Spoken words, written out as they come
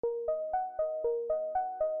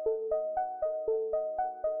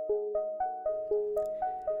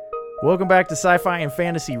Welcome back to Sci-Fi and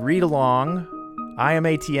Fantasy Read Along. I am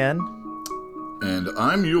ATN. And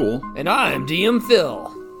I'm Yule. And I'm DM Phil.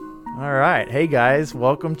 All right. Hey, guys.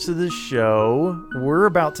 Welcome to the show. We're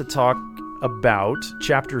about to talk about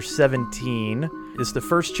Chapter 17. It's the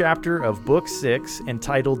first chapter of Book 6,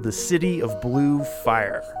 entitled The City of Blue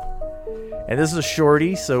Fire. And this is a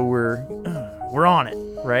shorty, so we're on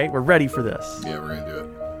it, right? We're ready for this. Yeah, we're going to do it.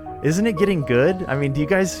 Isn't it getting good? I mean, do you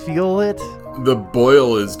guys feel it? The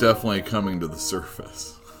boil is definitely coming to the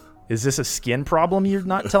surface. Is this a skin problem you're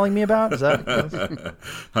not telling me about? Is that?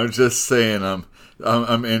 I'm just saying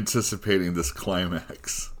I'm anticipating this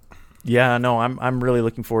climax. Yeah, no, I'm really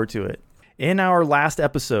looking forward to it. In our last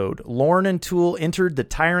episode, Lorne and Tool entered the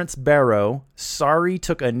Tyrant's Barrow, Sari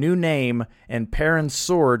took a new name, and Perrin's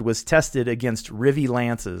sword was tested against Rivi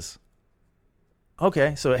lances.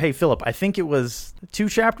 Okay, so hey, Philip, I think it was 2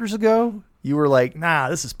 chapters ago, you were like, nah,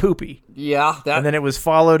 this is poopy. Yeah. And then it was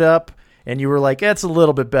followed up, and you were like, it's a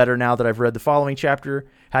little bit better now that I've read the following chapter.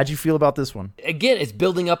 How'd you feel about this one? Again, it's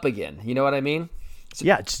building up again. You know what I mean?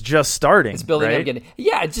 Yeah, it's just starting. It's building right? up again.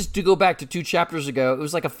 Yeah, just to go back to 2 chapters ago, it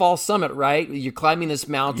was like a fall summit, right? You're climbing this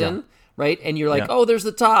mountain, right? And you're like, oh, there's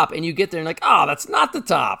the top. And you get there and like, oh, that's not the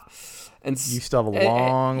top. And you still have a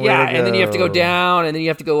long way yeah, to go. and then you have to go down, and then you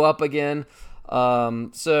have to go up again.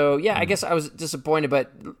 So, yeah, I guess I was disappointed.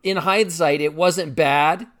 But in hindsight, it wasn't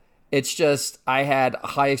bad. It's just I had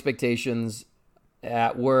high expectations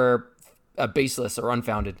that were baseless or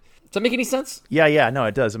unfounded. Does that make any sense? Yeah, no,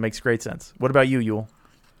 it does. It makes great sense. What about you, Yule?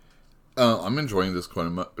 I'm enjoying this quite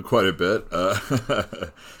a bit.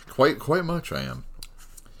 Quite much, I am.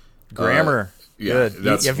 Grammar. Yeah,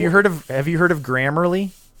 good. Have you heard of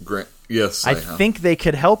Grammarly? Yes, I have. think they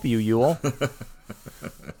could help you, Yule.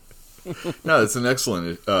 No, it's an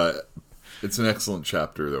excellent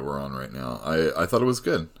chapter that we're on right now. I thought it was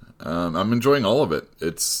good. I'm enjoying all of it.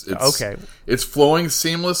 It's okay. It's flowing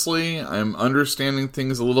seamlessly. I'm understanding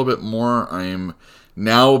things a little bit more. I'm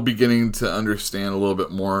now beginning to understand a little bit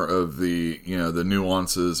more of the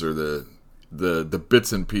nuances or the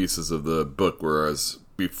bits and pieces of the book. Whereas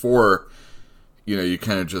before, you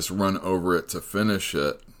kind of just run over it to finish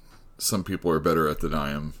it. Some people are better at than I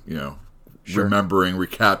am. Sure. Remembering,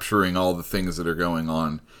 recapturing all the things that are going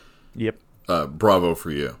on. Yep. Bravo for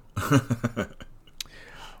you.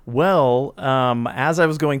 Well, as I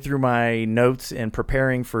was going through my notes and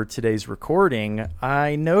preparing for today's recording,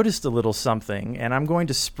 I noticed a little something, and I'm going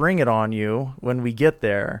to spring it on you when we get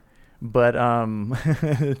there. But I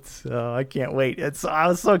can't wait. I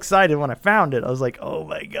was so excited when I found it. I was like, oh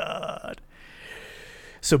my God.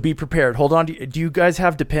 So be prepared. Hold on. Do you guys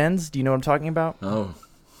have Depends? Do you know what I'm talking about? Oh.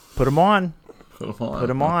 Put them on. Put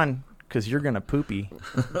them on, because you're going to poopy.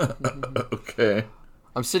 Okay.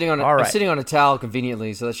 I'm sitting on a towel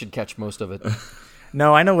conveniently, so that should catch most of it.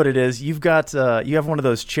 No, I know what it is. You have one of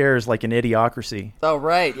those chairs like an Idiocracy. Oh,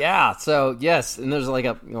 right, yeah. So, yes, and there's like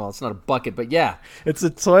it's not a bucket, but yeah. It's a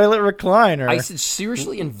toilet recliner. I should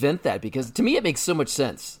seriously invent that, because to me it makes so much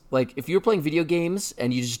sense. Like, if you're playing video games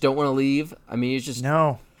and you just don't want to leave, I mean, it's just...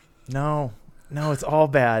 No, it's all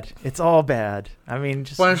bad. It's all bad. I mean,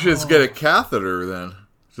 just... Why don't you just get a catheter then?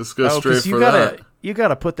 Just go straight for that. You got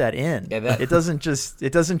to put that in. Yeah, it doesn't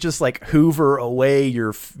just like hoover away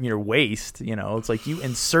your waist. It's like you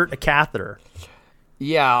insert a catheter.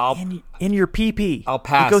 Yeah, in your pee-pee. I'll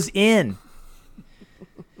pass. It goes in.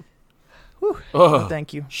 Oh,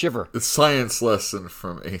 thank you. Shiver. The science lesson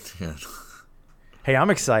from ATN. Hey,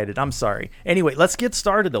 I'm excited. I'm sorry. Anyway, let's get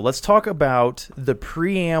started though. Let's talk about the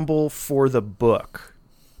preamble for the book.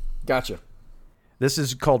 Gotcha. This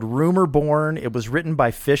is called Rumor Born. It was written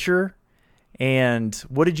by Fisher. And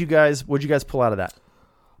what did you guys pull out of that?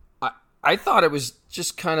 I thought it was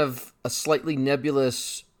just kind of a slightly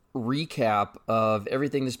nebulous recap of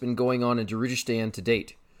everything that's been going on in Darujhistan to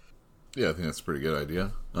date. Yeah, I think that's a pretty good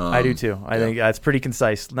idea. I do too. I think that's pretty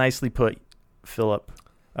concise. Nicely put, Philip.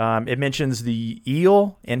 It mentions the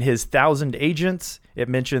eel and his 1,000 agents. It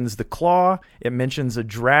mentions the claw. It mentions a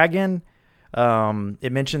dragon.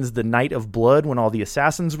 It mentions the Night of Blood when all the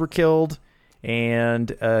assassins were killed.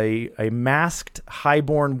 And a masked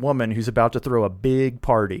highborn woman who's about to throw a big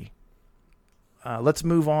party. Let's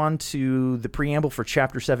move on to the preamble for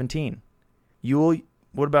Chapter 17. Yule,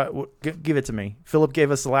 give it to me. Philip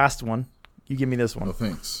gave us the last one. You give me this one. Oh,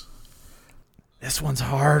 thanks. This one's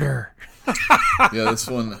harder. Yeah, this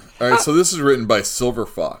one. All right, so this is written by Silver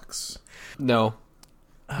Fox. No.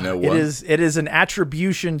 No, what? It is an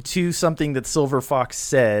attribution to something that Silver Fox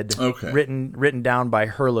said. Okay. Written down by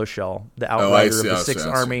Herloshel, the outrider of the Sixth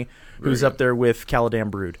Army, who's up there with Caladan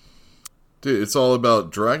Brood. Dude, it's all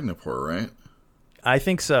about Dragnapur, right? I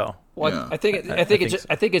think so. Well, Yeah. I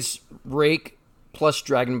think it's Rake plus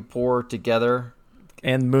Dragonpour together.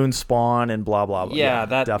 And Moonspawn and blah, blah, blah. Yeah,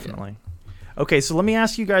 that- definitely. Okay, so let me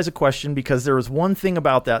ask you guys a question, because there was one thing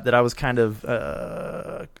about that I was kind of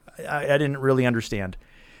I didn't really understand.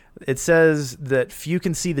 It says that few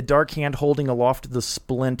can see the dark hand holding aloft the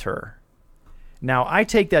splinter. Now, I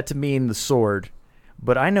take that to mean the sword,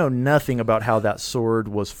 but I know nothing about how that sword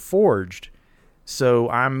was forged. So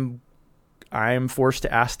I'm forced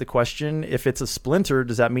to ask the question, if it's a splinter,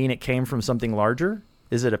 does that mean it came from something larger?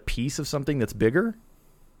 Is it a piece of something that's bigger?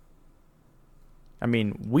 I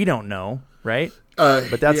mean, we don't know, right?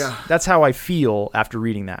 But that's how I feel after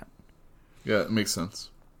reading that. Yeah, it makes sense.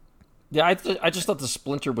 Yeah, I just thought the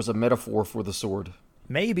splinter was a metaphor for the sword.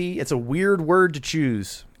 Maybe. It's a weird word to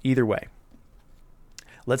choose. Either way.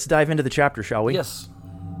 Let's dive into the chapter, shall we? Yes.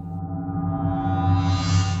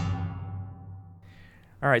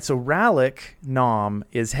 All right, so Rallick Nom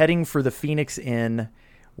is heading for the Phoenix Inn,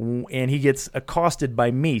 and he gets accosted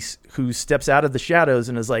by Mies, who steps out of the shadows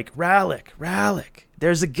and is like, Rallick,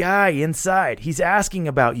 there's a guy inside. He's asking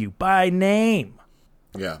about you by name.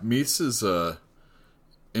 Yeah, Mies is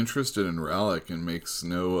interested in Rallick and makes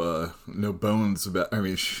no bones about. I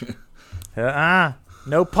mean,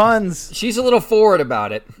 No puns. She's a little forward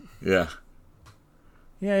about it. yeah.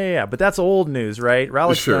 Yeah. But that's old news, right?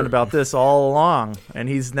 Rallick's Sure. known about this all along, and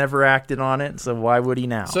he's never acted on it, so why would he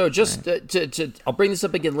now? So just I'll bring this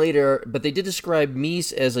up again later, but they did describe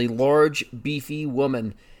Mies as a large, beefy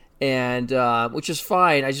woman, and which is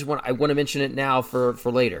fine. I want to mention it now for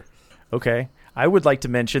later. Okay. I would like to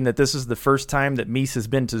mention that this is the first time that Mies has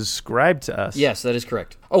been described to us. Yes, that is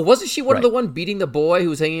correct. Oh, wasn't she one of Right. the one beating the boy who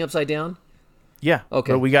was hanging upside down? Yeah.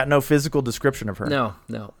 Okay. But we got no physical description of her. No.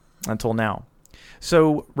 Until now.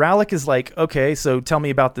 So Rallick is like, okay, so tell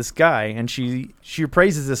me about this guy. And she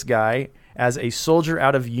praises this guy as a soldier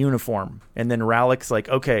out of uniform. And then Rallick's like,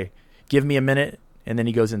 okay, give me a minute. And then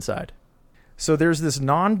he goes inside. So there's this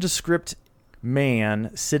nondescript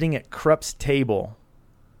man sitting at Krupp's table.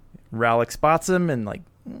 Rallick spots him and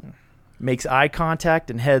makes eye contact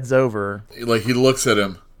and heads over. Like, he looks at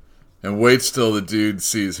him and waits till the dude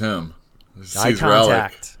sees him. Eye Sees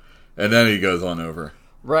contact. Rallick, and then he goes on over.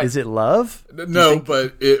 Right. Is it love? No,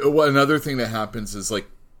 but another thing that happens is, like,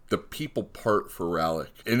 the people part for Rallick.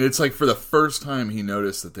 And it's like for the first time he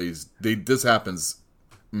noticed that this happens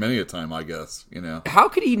many a time, I guess, you know. How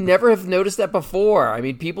could he never have noticed that before? I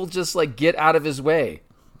mean, people just get out of his way.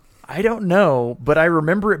 I don't know, but I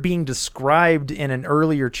remember it being described in an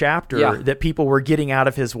earlier chapter that people were getting out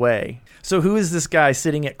of his way. So who is this guy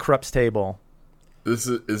sitting at Krupp's table? Is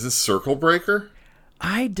this Circle Breaker?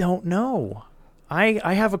 I don't know.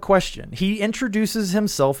 I have a question. He introduces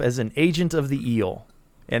himself as an agent of the Eel.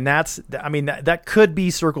 And that could be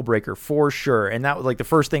Circle Breaker for sure. And that was like the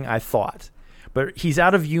first thing I thought. But he's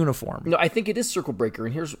out of uniform. No, I think it is Circle Breaker.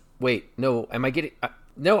 And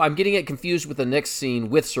I'm getting it confused with the next scene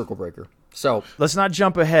with Circle Breaker. So let's not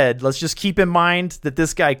jump ahead. Let's just keep in mind that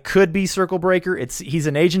this guy could be Circle Breaker. He's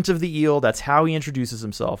an agent of the Eel. That's how he introduces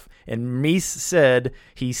himself. And Mies said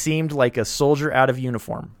he seemed like a soldier out of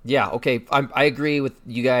uniform. yeah, okay, I agree with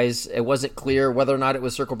you guys. It wasn't clear whether or not it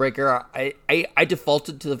was Circle Breaker. I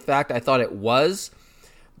defaulted to the fact I thought it was.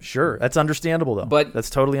 Sure, that's understandable though. But that's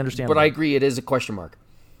totally understandable. But I agree, it is a question mark.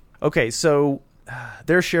 Okay, so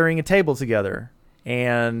they're sharing a table together.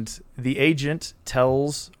 And the agent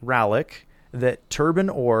tells Rallick that Turban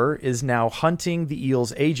Orr is now hunting the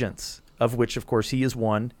Eel's agents, of which, of course, he is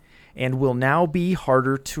one, and will now be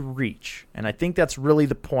harder to reach. And I think that's really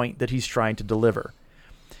the point that he's trying to deliver.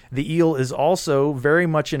 The Eel is also very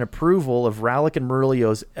much in approval of Rallick and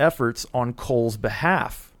Murillo's efforts on Cole's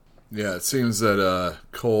behalf. Yeah, it seems that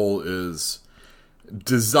Cole is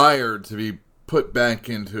desired to be put back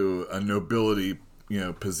into a nobility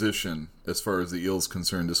position. As far as the Eel's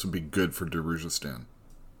concerned, this would be good for Darujhistan.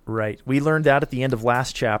 Right. We learned that at the end of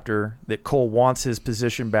last chapter, that Cole wants his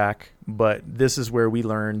position back, but this is where we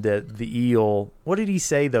learned that the Eel, what did he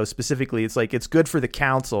say, though, specifically? It's like, it's good for the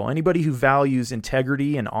council. Anybody who values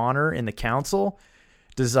integrity and honor in the council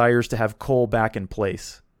desires to have Cole back in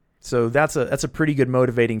place. So that's a pretty good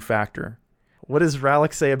motivating factor. What does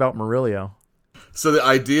Rallick say about Murillo? So the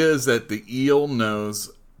idea is that the Eel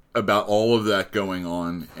knows about all of that going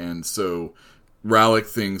on, and so Rallick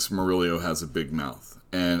thinks Murillo has a big mouth.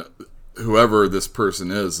 And whoever this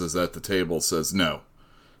person is at the table says, no,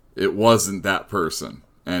 it wasn't that person.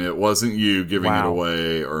 And it wasn't you giving it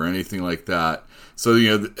away or anything like that. So,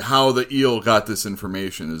 how the Eel got this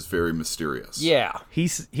information is very mysterious. Yeah. He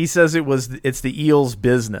says it's the Eel's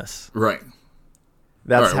business. Right.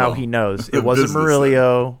 That's how he knows. It wasn't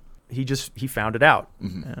Murillo. He found it out.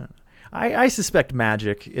 Mm-hmm. I suspect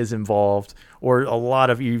magic is involved, or a lot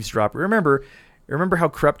of eavesdropping. Remember how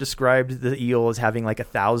Krupp described the eel as having like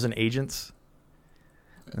 1,000 agents?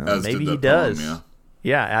 Maybe he does. Poem,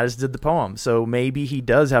 yeah, as did the poem. So maybe he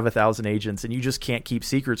does have 1,000 agents, and you just can't keep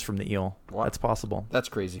secrets from the eel. Wow. That's possible. That's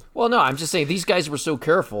crazy. Well, no, I'm just saying these guys were so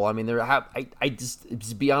careful. I mean,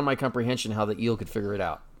 it's beyond my comprehension how the eel could figure it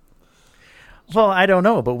out. Well, I don't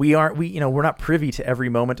know, but we're not privy to every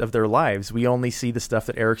moment of their lives. We only see the stuff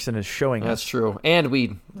that Erickson is showing us. That's true. And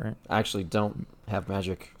we actually don't have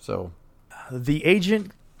magic, so... The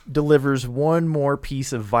agent delivers one more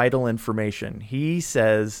piece of vital information. He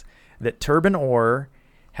says that Turbin Orr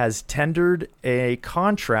has tendered a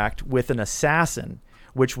contract with an assassin,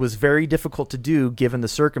 which was very difficult to do given the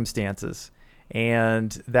circumstances.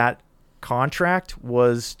 And that contract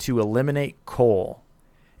was to eliminate Cole.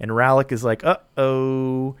 And Rallick is like,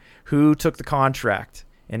 uh-oh, who took the contract?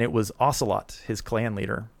 And it was Ocelot, his clan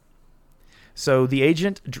leader. So the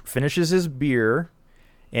agent finishes his beer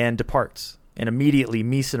and departs. And immediately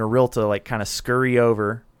Mies and Arilta kind of scurry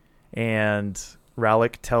over. And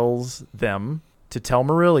Rallick tells them to tell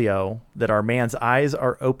Murillo that our man's eyes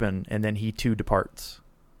are open, and then he too departs.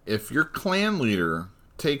 If your clan leader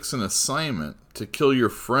takes an assignment to kill your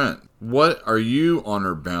friend, what are you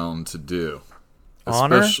honor bound to do?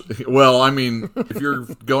 Honor? Well, I mean, if you're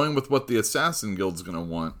going with what the Assassin Guild's going to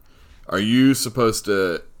want, are you supposed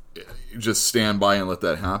to just stand by and let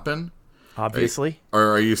that happen? Obviously. Or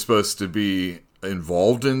are you supposed to be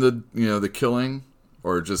involved in the killing,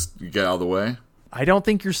 or just get out of the way? I don't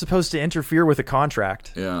think you're supposed to interfere with a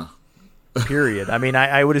contract. Yeah. Period. I mean,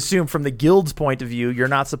 I would assume from the guild's point of view, you're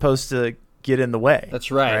not supposed to get in the way.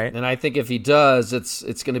 That's right. And I think if he does,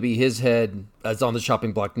 it's going to be his head that's on the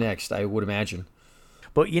chopping block next, I would imagine.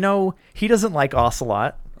 But he doesn't like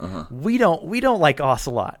Ocelot. Uh-huh. We don't like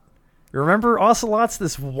Ocelot. Remember, Ocelot's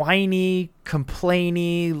this whiny,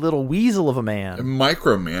 complainy little weasel of a man. A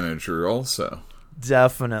micromanager also.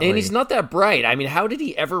 Definitely. And he's not that bright. I mean, how did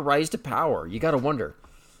he ever rise to power? You got to wonder.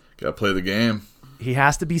 Got to play the game. He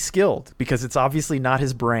has to be skilled because it's obviously not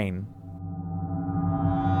his brain.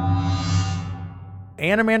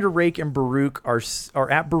 Anomander Rake and Baruch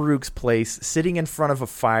are at Baruch's place, sitting in front of a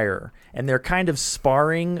fire, and they're kind of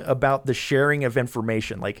sparring about the sharing of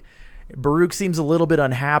information. Like, Baruch seems a little bit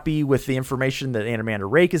unhappy with the information that Anomander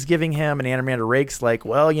Rake is giving him, and Anomander Rake's like,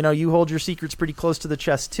 well, you hold your secrets pretty close to the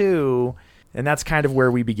chest too, and that's kind of where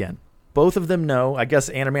we begin. Both of them know, I guess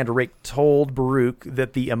Anomander Rake told Baruch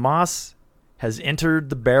that the Amas has entered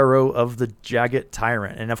the barrow of the Jagged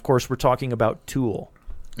Tyrant, and of course we're talking about Tool.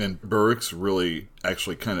 And Baruch's really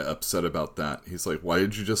actually kind of upset about that. He's like, why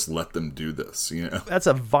did you just let them do this? That's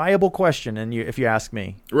a viable question, if you ask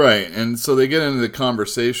me. Right. And so they get into the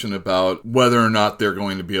conversation about whether or not they're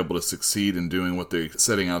going to be able to succeed in doing what they're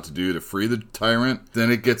setting out to do to free the tyrant. Then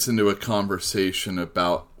it gets into a conversation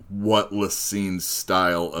about what Lassine's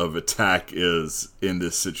style of attack is in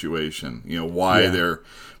this situation. Why they're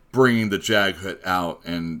bringing the Jaghut out.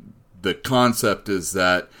 And the concept is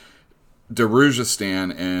that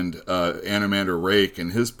Darujhistan and Anomander Rake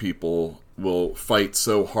and his people will fight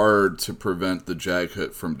so hard to prevent the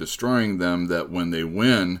Jaghut from destroying them that when they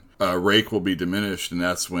win, Rake will be diminished, and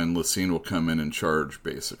that's when Lassine will come in and charge,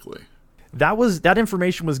 basically. That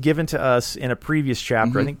information was given to us in a previous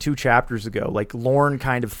chapter, I think 2 chapters ago. Like, Lorne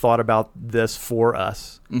kind of thought about this for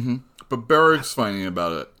us. Mm-hmm. But Baruch's finding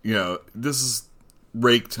about it. This is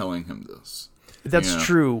Rake telling him this. That's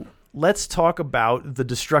true. Let's talk about the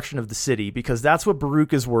destruction of the city, because that's what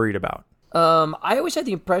Baruch is worried about. I always had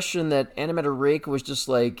the impression that Anomander Rake was just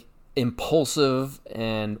like impulsive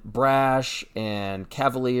and brash and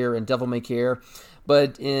cavalier and devil-may-care.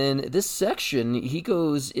 But in this section, he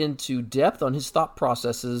goes into depth on his thought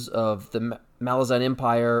processes of the Malazan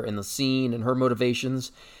Empire and the scene and her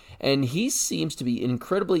motivations. And he seems to be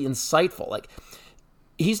incredibly insightful. Like,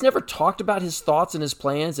 he's never talked about his thoughts and his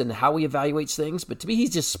plans and how he evaluates things, but to me,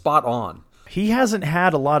 he's just spot on. He hasn't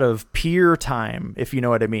had a lot of peer time, if you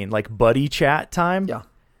know what I mean, like buddy chat time. Yeah.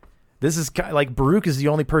 This is like Baruch is the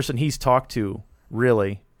only person he's talked to,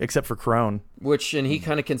 really, except for Crone. And he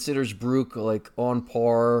kind of considers Baruch like on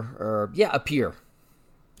par, or a peer.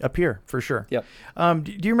 A peer, for sure. Yep.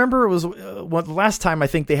 Do you remember it was the last time I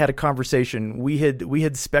think they had a conversation? We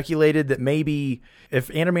had speculated that maybe if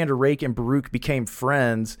Anomander Rake and Baruch became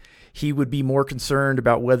friends, he would be more concerned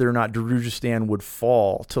about whether or not Darujhistan would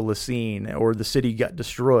fall to Lassine or the city got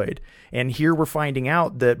destroyed. And here we're finding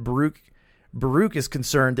out that Baruch is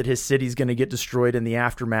concerned that his city's going to get destroyed in the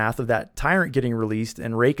aftermath of that tyrant getting released,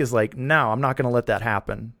 and Rake is like, no, I'm not going to let that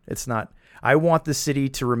happen. It's not. I want the city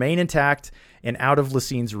to remain intact and out of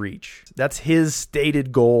Lysine's reach. That's his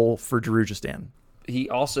stated goal for Darujhistan. He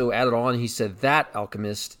also added on, he said, that,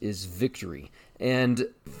 alchemist, is victory. And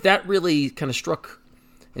that really kind of struck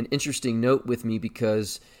an interesting note with me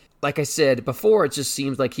because, like I said before, it just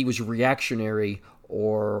seems like he was reactionary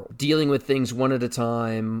or dealing with things one at a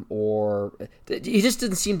time, or he just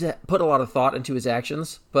didn't seem to put a lot of thought into his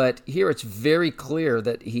actions. But here it's very clear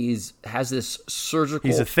that has this surgical...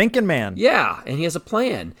 He's a thinking man. Yeah, and he has a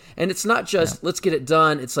plan. And it's not just, let's get it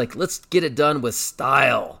done. It's like, let's get it done with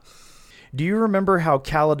style. Do you remember how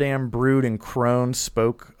Caladan, Brood, and Crone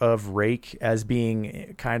spoke of Rake as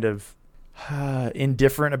being kind of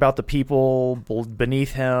indifferent about the people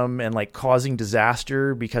beneath him and like causing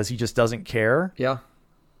disaster because he just doesn't care? Yeah.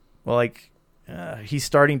 Well, like he's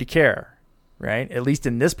starting to care, right? At least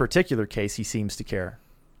in this particular case, he seems to care.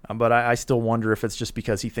 But I still wonder if it's just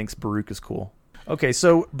because he thinks Baruch is cool. Okay,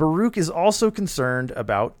 so Baruch is also concerned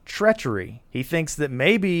about treachery. He thinks that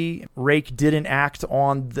maybe Rake didn't act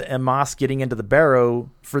on the Emas getting into the barrow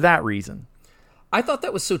for that reason. I thought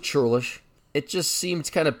that was so churlish. It just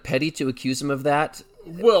seemed kind of petty to accuse him of that.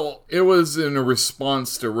 Well, it was in a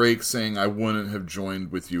response to Rake saying, I wouldn't have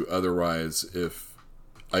joined with you otherwise if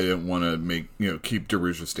I didn't want to keep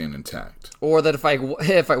Darujhistan intact. Or that if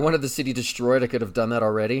I wanted the city destroyed, I could have done that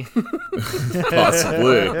already.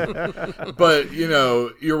 Possibly. But,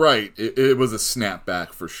 you're right. It was a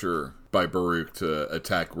snapback for sure by Baruch to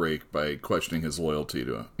attack Rake by questioning his loyalty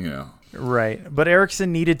to him, Right. But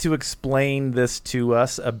Erickson needed to explain this to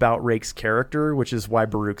us about Rake's character, which is why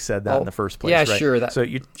Baruch said that in the first place. Yeah, right? sure.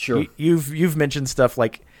 So you've mentioned stuff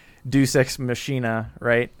like Deus Ex Machina,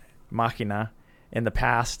 right? Machina in the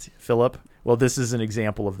past, Philip. Well, this is an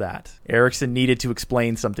example of that. Erickson needed to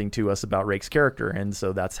explain something to us about Rake's character, and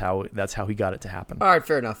so that's how he got it to happen. All right,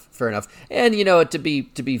 fair enough. And to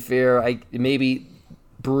be fair, maybe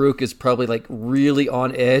Baruch is probably like really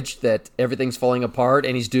on edge that everything's falling apart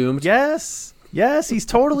and he's doomed. Yes, he's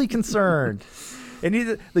totally concerned.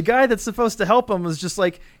 And the guy that's supposed to help him was just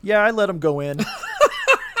like, yeah, I let him go in.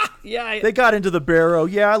 Yeah, they got into the barrow.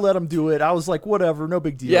 Yeah, I let him do it. I was like, whatever, no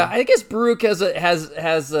big deal. Yeah, I guess Baruch has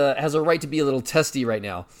a right to be a little testy right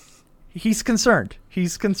now. He's concerned.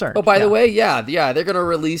 Oh, by the way, yeah, they're gonna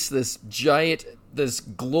release this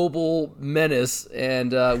global menace,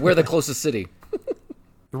 and we're the closest city.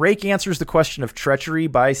 Rake answers the question of treachery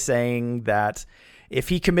by saying that if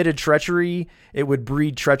he committed treachery, it would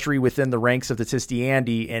breed treachery within the ranks of the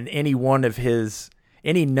Tistiandi, and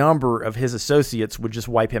any number of his associates would just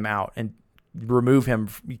wipe him out and remove him,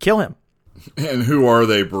 kill him. And who are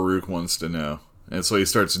they, Baruch wants to know. And so he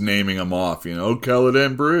starts naming them off,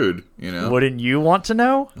 Caladan, Brood, Wouldn't you want to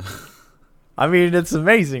know? I mean, it's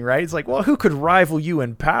amazing, right? It's like, well, who could rival you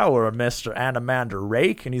in power, Mr. Anomander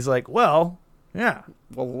Rake? And he's like, well, yeah.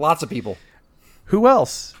 Well, lots of people. Who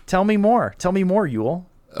else? Tell me more, Yule.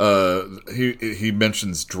 He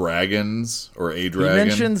mentions dragons or a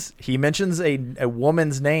dragon. He mentions a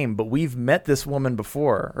woman's name, but we've met this woman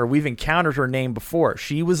before, or we've encountered her name before.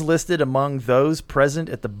 She was listed among those present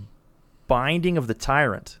at the binding of the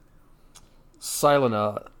tyrant.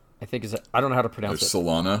 Silena, I think I don't know how to pronounce it.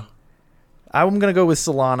 Solana. I'm gonna go with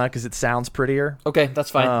Solana because it sounds prettier. Okay, that's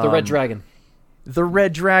fine. The red dragon. The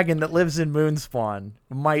red dragon that lives in Moonspawn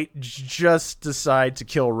might just decide to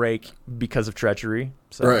kill Rake because of treachery.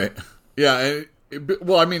 So. Right. Yeah.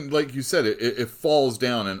 Like you said, it falls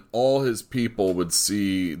down and all his people would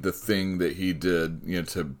see the thing that he did,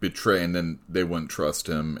 to betray, and then they wouldn't trust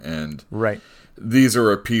him. And right. These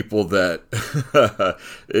are a people that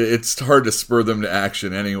it's hard to spur them to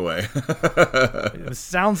action anyway. It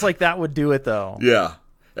sounds like that would do it, though. Yeah.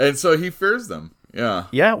 And so he fears them. Yeah.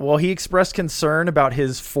 Yeah, well, he expressed concern about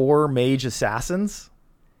his 4 mage assassins.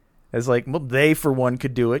 As like, well, they, for one,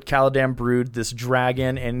 could do it. Caladan, Brood, this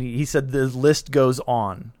dragon, and he said the list goes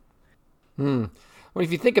on. Well,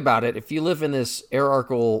 if you think about it, if you live in this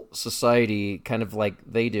hierarchical society, kind of like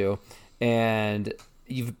they do, and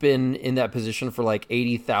you've been in that position for like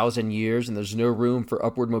 80,000 years, and there's no room for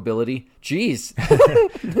upward mobility, geez.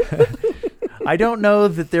 I don't know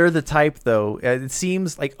that they're the type, though. It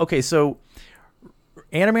seems like, okay, so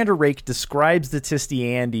Anomander Rake describes the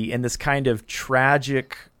Tistiandi in this kind of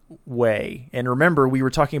tragic way. And remember, we were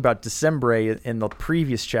talking about December in the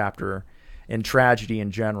previous chapter and tragedy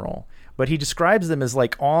in general. But he describes them as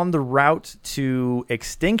like on the route to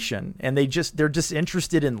extinction, and they're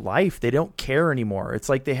disinterested in life. They don't care anymore. It's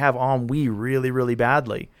like they have ennui really, really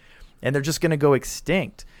badly, and they're just going to go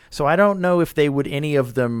extinct. So I don't know if any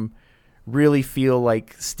of them really feel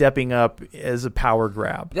like stepping up as a power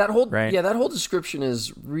grab. That whole right? that whole description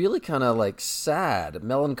is really kind of like sad,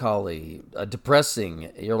 melancholy,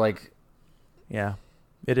 depressing. You're like, yeah,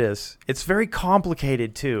 it is. It's very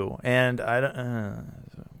complicated too, and I don't.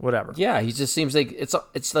 Whatever. Yeah, he just seems like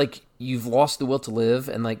it's like you've lost the will to live,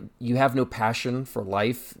 and like you have no passion for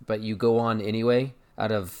life, but you go on anyway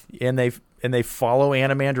out of. And they follow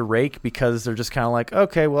Animander Rake because they're just kind of like,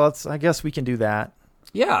 okay, well, I guess we can do that.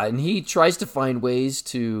 Yeah, and he tries to find ways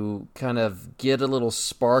to kind of get a little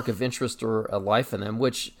spark of interest or a life in them,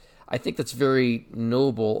 which I think that's very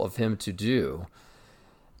noble of him to do.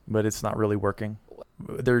 But it's not really working.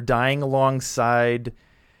 They're dying alongside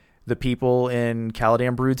the people in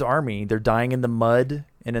Caladan Brood's army. They're dying in the mud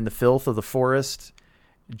and in the filth of the forest,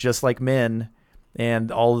 just like men,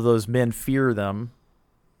 and all of those men fear them.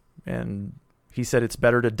 And he said it's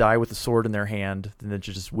better to die with a sword in their hand than to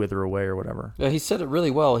just wither away or whatever. Yeah, he said it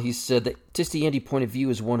really well. He said that Tistiandi point of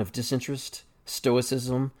view is one of disinterest,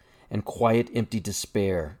 stoicism, and quiet, empty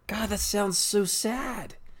despair. God, that sounds so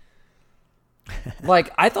sad.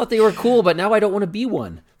 Like, I thought they were cool, but now I don't want to be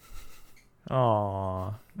one.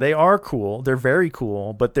 Aw, they are cool. They're very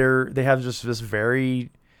cool, but they have just this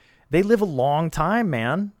they live a long time,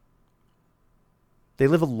 man. They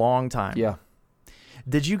live a long time. Yeah.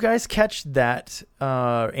 Did you guys catch that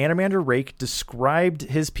Animander Rake described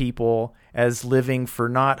his people as living for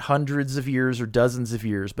not hundreds of years or dozens of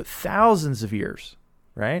years, but thousands of years,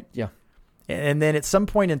 right? Yeah. And then at some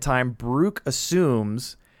point in time, Baruch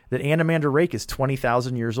assumes that Animander Rake is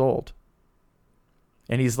 20,000 years old.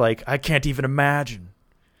 And he's like, I can't even imagine.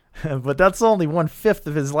 But that's only 1/5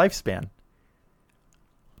 of his lifespan.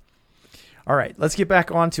 All right, let's get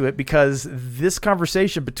back onto it, because this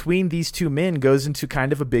conversation between these two men goes into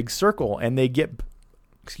kind of a big circle, and they get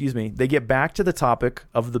back to the topic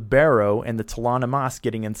of the Barrow and the Talana Mas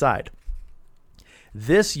getting inside.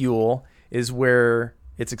 This, Yule, is where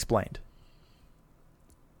it's explained.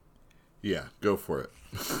 Yeah, go for it.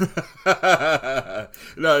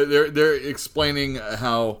 No, they're explaining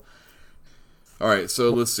how. All right,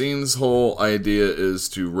 so Lysine's whole idea is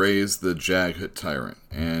to raise the Jaghut tyrant,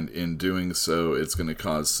 and in doing so, it's going to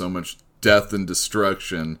cause so much death and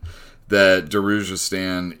destruction that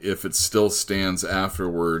Darujhistan, if it still stands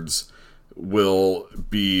afterwards, will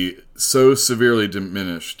be so severely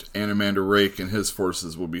diminished. Animander Rake and his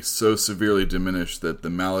forces will be so severely diminished that the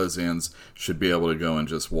Malazans should be able to go and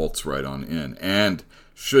just waltz right on in. And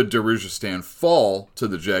should Darujhistan fall to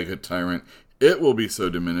the Jaghut tyrant, it will be so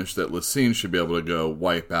diminished that Lysine should be able to go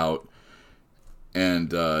wipe out,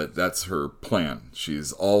 and that's her plan.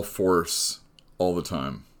 She's all force all the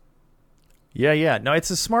time. Yeah. No,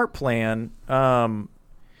 it's a smart plan. I'm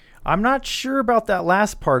not sure about that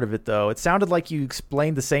last part of it, though. It sounded like you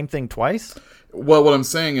explained the same thing twice. Well, what I'm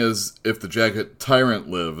saying is, if the Jaghut tyrant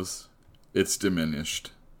lives, it's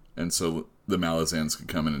diminished, and so the Malazans can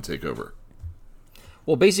come in and take over.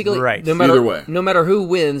 Well, basically, right. Either way. No matter who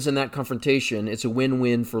wins in that confrontation, it's a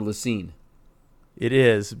win-win for Lysine. It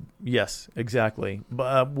is, yes, exactly.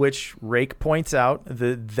 Which Rake points out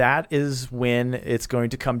that is when it's going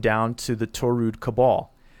to come down to the Torud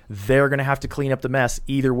Cabal. They're going to have to clean up the mess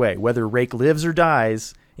either way. Whether Rake lives or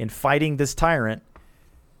dies in fighting this tyrant,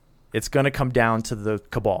 it's going to come down to the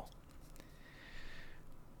Cabal.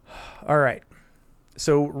 All right.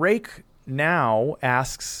 So Rake now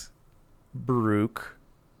asks Baruch,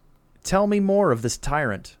 tell me more of this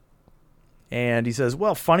tyrant. And he says,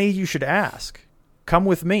 well, funny you should ask. Come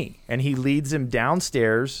with me. And he leads him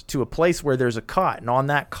downstairs to a place where there's a cot. And on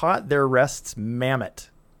that cot, there rests Mammoth.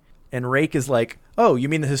 And Rake is like, oh, you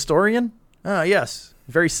mean the historian? Yes.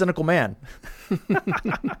 Very cynical man.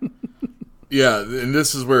 Yeah, and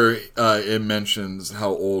this is where it mentions how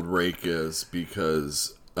old Rake is,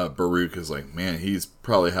 because Baruch is like, man, he's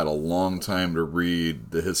probably had a long time to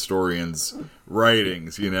read the historian's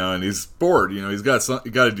writings, and he's bored. He's got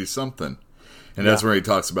to do something, and that's where he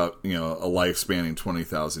talks about a life spanning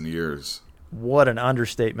 20,000 years. What an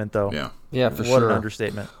understatement, though. Yeah, for sure. What an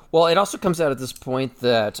understatement. Well, it also comes out at this point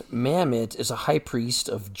that Mammoth is a high priest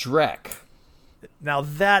of Drek. Now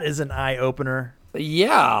that is an eye opener.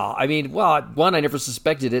 Yeah, I mean, well, one, I never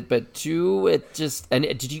suspected it, but two, it just. And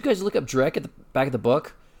did you guys look up Drek at the back of the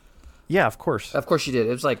book? Yeah, of course. Of course you did. It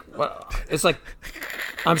was like, it's like,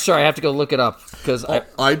 I'm sorry, I have to go look it up because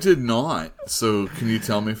I did not. So can you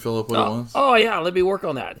tell me, Philip, what it was? Oh yeah, let me work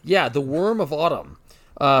on that. Yeah, the Worm of Autumn,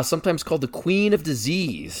 sometimes called the Queen of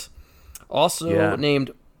Disease, also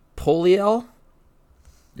named Poliel.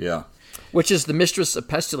 Yeah. Which is the mistress of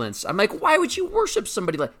pestilence. I'm like, why would you worship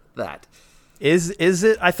somebody like that? Is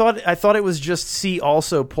it? I thought it was just see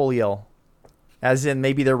also Poliel. As in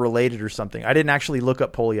maybe they're related or something. I didn't actually look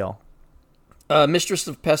up Poliel. Mistress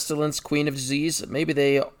of Pestilence, Queen of Disease. Maybe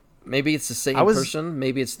it's the same person.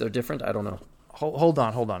 Maybe they're different. I don't know. Hold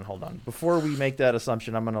on. Before we make that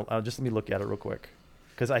assumption, just let me look at it real quick,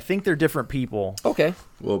 because I think they're different people. Okay.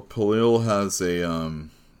 Well, Poliel has an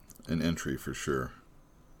entry for sure.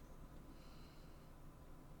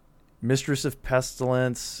 Mistress of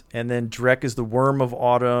Pestilence, and then Drek is the Worm of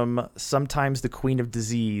Autumn, sometimes the Queen of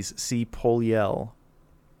Disease. See Poliel.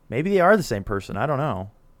 Maybe they are the same person. I don't know.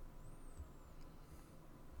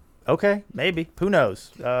 Okay, maybe. Who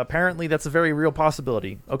knows? Apparently, that's a very real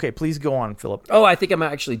possibility. Okay, please go on, Philip. Oh, I think I'm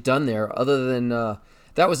actually done there. Other than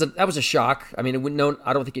that was a shock. I mean,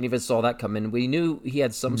 I don't think any of us saw that come in. We knew he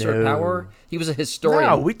had some sort of power. He was a historian.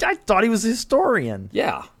 No, I thought he was a historian.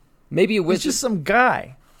 Yeah, maybe a wizard. He's just some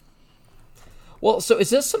guy. Well, so is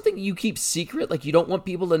this something you keep secret? Like you don't want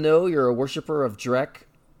people to know you're a worshiper of Drek?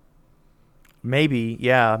 Maybe,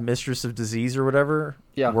 yeah. Mistress of Disease or whatever.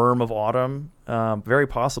 Yeah. Worm of Autumn. Very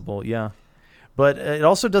possible, yeah. But it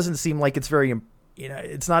also doesn't seem like it's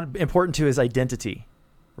it's not important to his identity,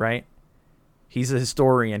 right? He's a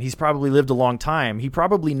historian. He's probably lived a long time. He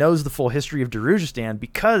probably knows the full history of Darujhistan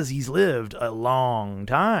because he's lived a long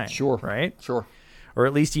time. Sure. Right? Sure. Or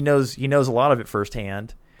at least he knows a lot of it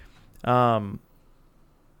firsthand.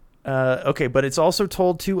 Okay, but it's also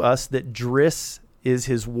told to us that Driss is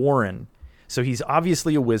his warren. So he's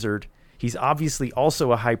obviously a wizard. He's obviously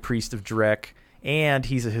also a high priest of Drek, and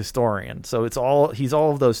he's a historian. So he's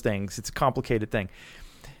all of those things. It's a complicated thing.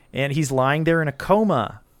 And he's lying there in a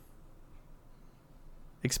coma.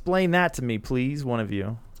 Explain that to me, please, one of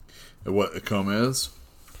you. What a coma is?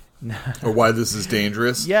 Or why this is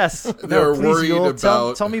dangerous? Yes. They're worried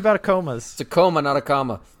about... Tell me about comas. It's a coma, not a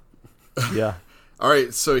comma. Yeah. All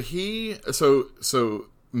right, so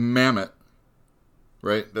Mamet,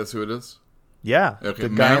 right? That's who it is? Yeah. Okay, the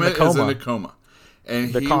guy Mamet in the coma. is in a coma.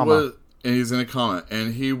 And he's in a coma.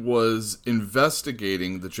 And he was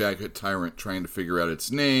investigating the Jaghut Tyrant, trying to figure out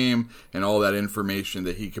its name and all that information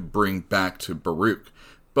that he could bring back to Baruch.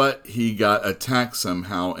 But he got attacked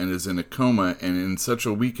somehow and is in a coma, and in such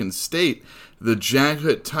a weakened state, the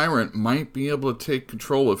Jaghut Tyrant might be able to take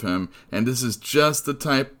control of him, and this is just the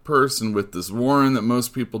type of person with this warren that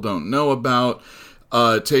most people don't know about.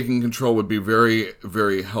 Taking control would be very,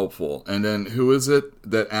 very helpful. And then who is it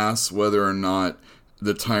that asks whether or not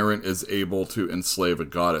the tyrant is able to enslave a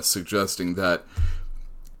goddess, suggesting that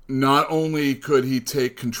not only could he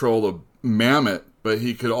take control of Mamet, but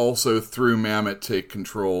he could also, through Mamet, take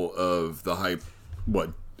control of the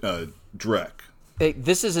Drek. Hey,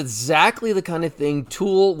 this is exactly the kind of thing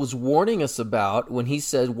Toole was warning us about when he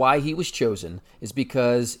said why he was chosen is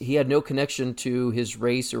because he had no connection to his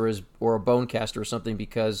race or a bonecaster or something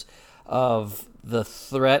because of the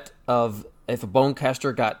threat of if a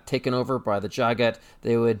bonecaster got taken over by the Jaghut,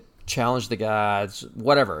 they would challenge the gods,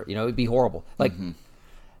 whatever. You know, it'd be horrible. And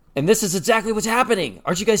this is exactly what's happening.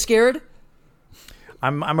 Aren't you guys scared?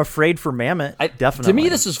 I'm afraid for Mamet, definitely. To me,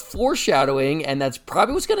 this is foreshadowing, and that's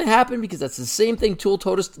probably what's going to happen because that's the same thing Toole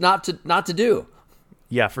told us not to do.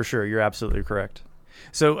 Yeah, for sure. You're absolutely correct.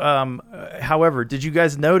 So, however, did you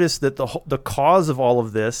guys notice that the cause of all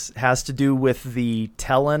of this has to do with the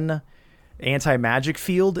Tellan anti-magic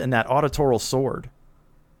field and that auditorial sword?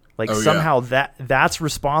 Somehow that's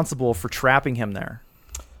responsible for trapping him there.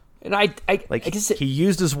 And I guess he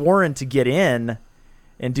used his warren to get in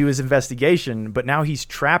and do his investigation, but now he's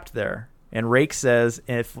trapped there. And Rake says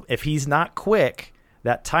if he's not quick,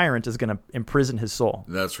 that tyrant is going to imprison his soul.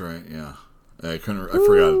 That's right, yeah. I forgot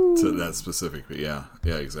that specific, but yeah,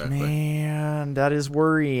 exactly. Man, that is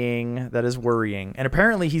worrying. And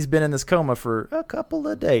apparently he's been in this coma for a couple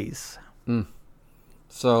of days.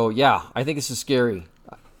 So, yeah, I think this is scary.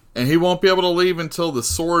 And he won't be able to leave until the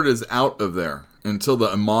sword is out of there, until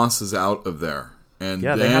the Amos is out of there. And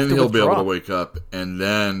then he'll be able to wake up, and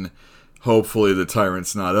then hopefully the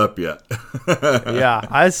tyrant's not up yet. Yeah,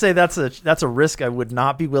 I'd say that's a risk I would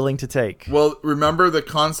not be willing to take. Well, remember the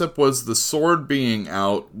concept was the sword being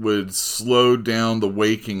out would slow down the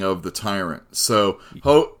waking of the tyrant. So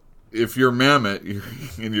if you're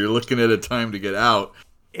Mamet and you're looking at a time to get out,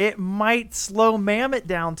 it might slow Mamet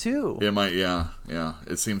down too. It might, yeah.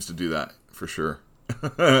 It seems to do that for sure.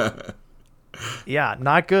 Yeah,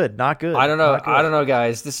 not good. I don't know,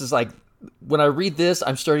 guys. This is like when I read this,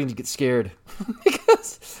 I'm starting to get scared.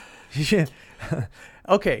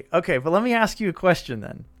 Okay, but let me ask you a question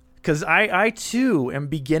then. Because I too am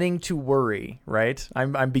beginning to worry, right?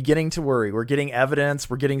 I'm beginning to worry. We're getting evidence.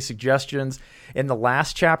 We're getting suggestions. In the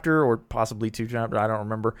last chapter, or possibly 2 chapters, I don't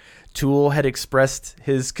remember, Toole had expressed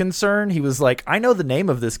his concern. He was like, I know the name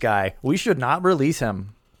of this guy. We should not release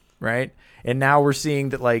him, right? And now we're seeing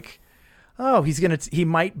that, like, oh, he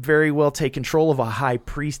might very well take control of a high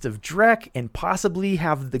priest of Drek and possibly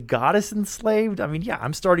have the goddess enslaved. I mean, yeah,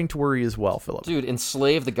 I'm starting to worry as well, Philip. Dude,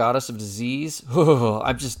 enslave the goddess of disease?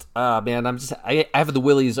 I have the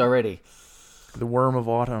willies already. The worm of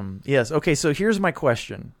autumn. Yes. Okay, so here's my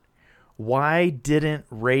question. Why didn't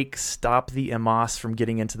Rake stop the Emos from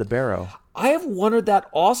getting into the barrow? I have wondered that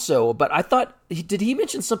also, but I thought, did he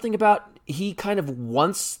mention something about he kind of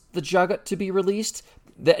wants the Juggut to be released?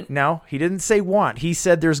 No, he didn't say want. He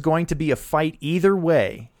said there's going to be a fight either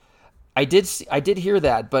way. I did hear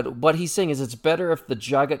that, but what he's saying is it's better if the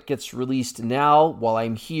Juggut gets released now while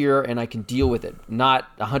I'm here and I can deal with it, not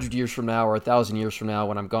 100 years from now or 1,000 years from now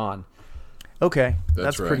when I'm gone. Okay,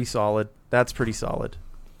 that's right. pretty solid. That's pretty solid.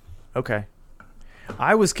 Okay.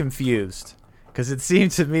 I was confused because it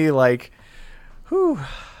seemed to me like, whew.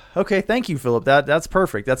 Okay, thank you, Philip. That's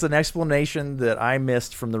perfect. That's an explanation that I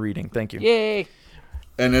missed from the reading. Thank you. Yay!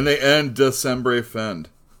 And then they end Decembre Fend.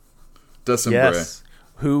 Decembre. Yes.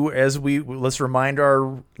 Who, let's remind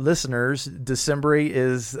our listeners, Decembre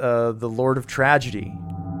is the Lord of Tragedy.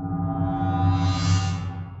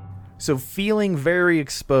 So feeling very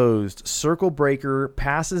exposed, Circle Breaker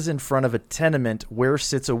passes in front of a tenement where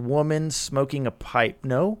sits a woman smoking a pipe.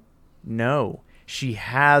 No, she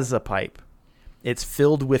has a pipe. It's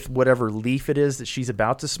filled with whatever leaf it is that she's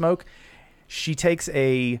about to smoke. She takes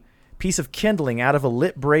a piece of kindling out of a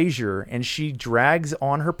lit brazier and she drags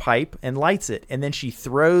on her pipe and lights it, and then she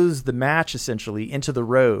throws the match essentially into the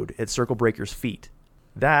road at Circle Breaker's feet.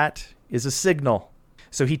 That is a signal.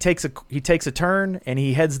 So he takes a turn and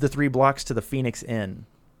he heads the 3 blocks to the Phoenix Inn.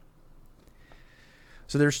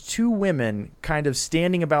 So there's 2 women kind of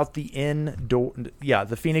standing about the inn door. Yeah,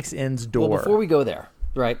 the Phoenix Inn's door. Well, before we go there,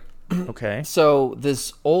 right? Okay. So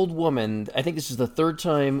this old woman, I think this is the 3rd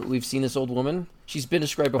time we've seen this old woman. She's been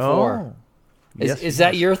described before. Oh. Yes, Is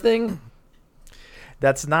that your thing?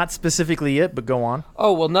 That's not specifically it, but go on.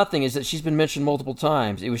 Oh, well, nothing. Is that she's been mentioned multiple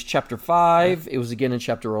times. It was chapter 5. It was again in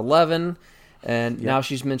chapter 11. And now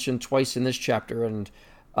she's mentioned twice in this chapter. And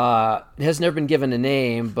it has never been given a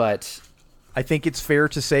name, but I think it's fair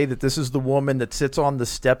to say that this is the woman that sits on the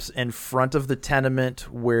steps in front of the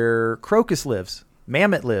tenement where Crocus lives.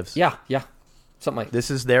 Mamet lives. Yeah. Something like that.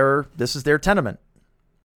 This is their tenement.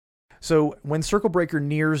 So when Circle Breaker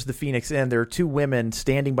nears the Phoenix Inn, there are 2 women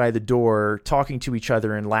standing by the door talking to each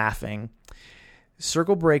other and laughing.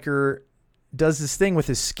 Circle Breaker does this thing with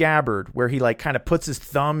his scabbard where he like kind of puts his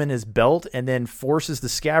thumb in his belt and then forces the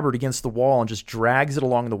scabbard against the wall and just drags it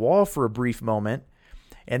along the wall for a brief moment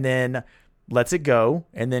and then lets it go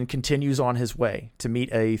and then continues on his way to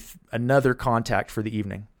meet another contact for the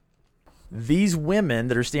evening. These women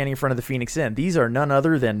that are standing in front of the Phoenix Inn, these are none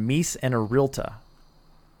other than Mies and Arilta.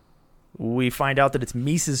 We find out that it's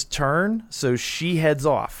Mies's turn, so she heads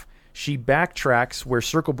off. She backtracks where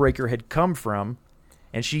Circle Breaker had come from,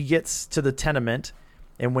 and she gets to the tenement,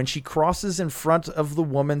 and when she crosses in front of the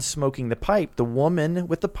woman smoking the pipe, the woman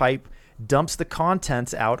with the pipe dumps the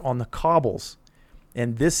contents out on the cobbles.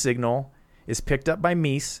 And this signal is picked up by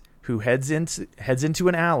Mies, who heads into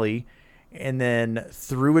an alley, and then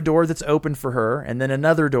through a door that's open for her, and then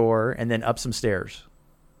another door, and then up some stairs.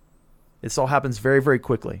 This all happens very, very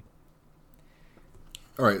quickly.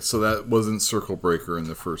 All right, so that wasn't Circle Breaker in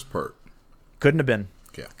the first part. Couldn't have been.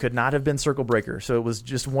 Yeah. Could not have been Circle Breaker. So it was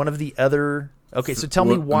just one of the other. Okay, so tell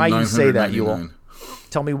me why you say that, Yule.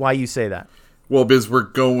 Tell me why you say that. Well, because we're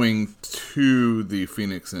going to the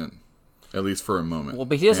Phoenix Inn, at least for a moment. Well,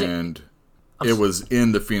 but he doesn't. And it was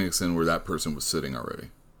in the Phoenix Inn where that person was sitting already.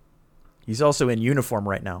 He's also in uniform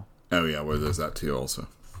right now. Oh yeah, well there's that too also.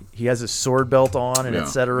 He has his sword belt on and Yeah,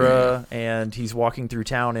 etc. And he's walking through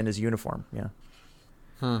town in his uniform. Yeah.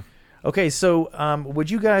 Okay, so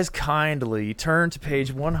would you guys kindly turn to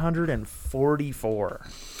page 144?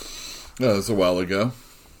 That was a while ago.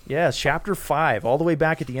 Yes, chapter 5, all the way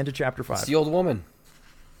back at the end of chapter 5. It's the old woman.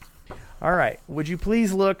 All right, would you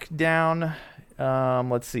please look down,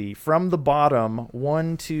 let's see, from the bottom,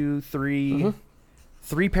 1, 2, 3,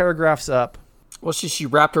 3 paragraphs up. Well, she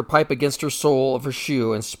wrapped her pipe against her sole of her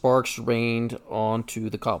shoe, and sparks rained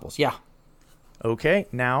onto the cobbles. Yeah. Okay,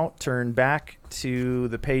 now turn back to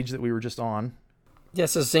the page that we were just on.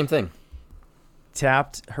 Yes, it's the same thing.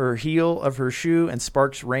 Tapped her heel of her shoe, and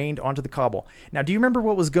sparks rained onto the cobble. Now, do you remember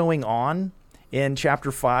what was going on in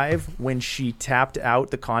Chapter 5 when she tapped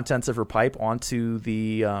out the contents of her pipe onto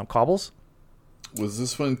the cobbles. Was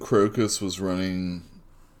this when Crocus was running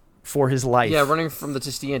for his life? Yeah, running from the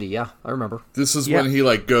Tistiandi. Yeah, I remember. This is when he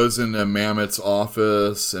like goes into Mammoth's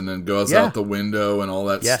office and then goes out the window and all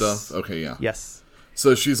that stuff. Okay, yeah. Yes.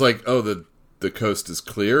 So she's like, "Oh, the coast is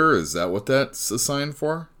clear." Is that what that's a sign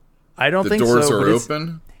for? I don't think so. The doors are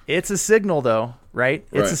open. It's a signal, though, right?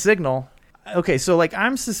 It's a signal. Okay, so like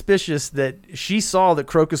I'm suspicious that she saw that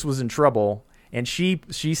Crocus was in trouble and she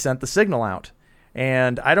sent the signal out.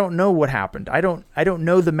 And I don't know what happened. I don't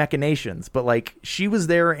know the machinations, but like she was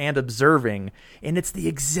there and observing, and it's the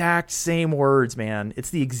exact same words, man. It's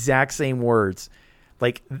the exact same words.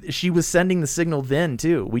 Like she was sending the signal then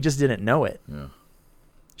too. We just didn't know it. Yeah.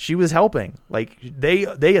 She was helping. Like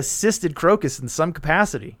they assisted Crocus in some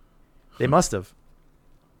capacity. They must have.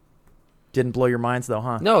 Didn't blow your minds though,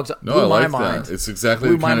 huh? No, no, I like that. It's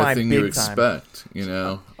exactly the kind of thing you expect, you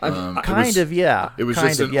know. Yeah. It was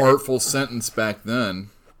just an artful sentence back then,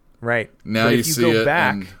 right? Now you see it,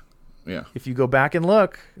 and if you go back and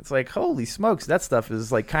look, it's like holy smokes, that stuff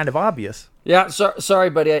is like kind of obvious. Yeah, sorry,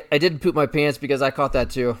 buddy, I didn't poop my pants because I caught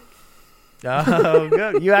that too. Oh,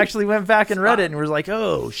 good. You actually went back and read it and was like,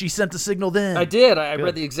 oh, she sent the signal then. I did. I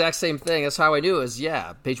read the exact same thing. That's how I knew it was,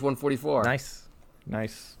 page 144. Nice.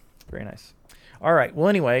 Very nice. All right. Well,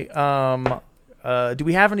 anyway, do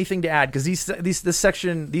we have anything to add? Because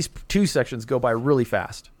these two sections go by really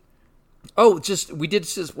fast. Oh, we did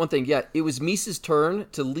just one thing. Yeah, it was Misa's turn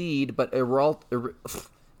to lead, but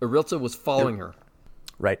Irilta was following her.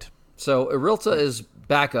 Right. So Irilta is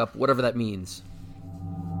backup, whatever that means.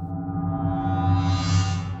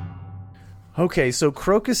 Okay, so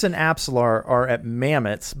Crocus and Apsalar are at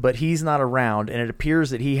Mammoth's, but he's not around, and it appears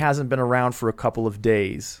that he hasn't been around for a couple of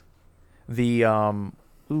days. The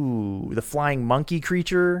flying monkey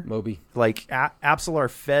creature, Moby. Like Apsalar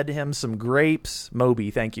fed him some grapes.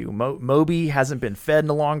 Moby, thank you. Moby hasn't been fed in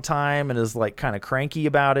a long time and is like kind of cranky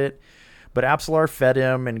about it. But Apsalar fed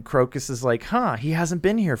him, and Crocus is like, he hasn't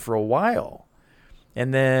been here for a while.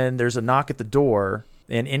 And then there's a knock at the door,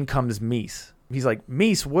 and in comes Mies. He's like,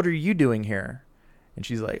 Mies, what are you doing here? And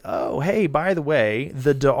she's like, oh, hey, by the way,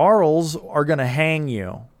 the D'Arls are going to hang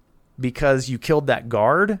you because you killed that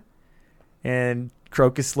guard. And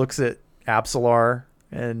Crocus looks at Apsalar,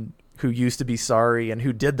 and who used to be sorry and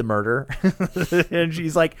who did the murder. And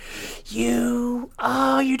she's like, you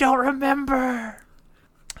don't remember.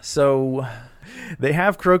 So they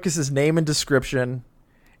have Crocus's name and description,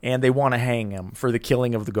 and they want to hang him for the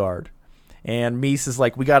killing of the guard. And Mies is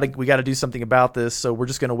like, we got to do something about this, so we're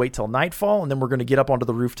just going to wait till nightfall, and then we're going to get up onto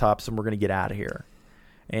the rooftops, and we're going to get out of here.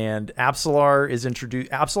 And Apsalar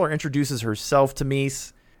introduces herself to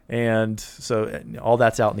Mies, and so all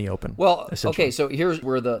that's out in the open. Well, okay, so here's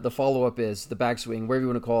where the follow-up is, the backswing, whatever you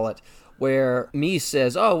want to call it, where Mies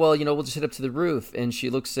says, oh, well, we'll just head up to the roof. And she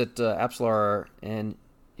looks at Apsalar, and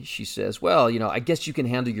she says, well, I guess you can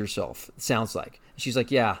handle yourself, it sounds like. She's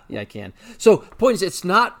like, yeah, I can. So, point is, it's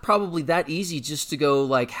not probably that easy just to go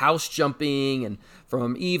like house jumping and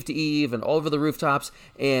from eave to eave and all over the rooftops.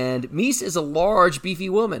 And Mies is a large, beefy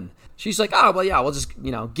woman. She's like, we'll just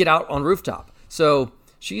get out on rooftop. So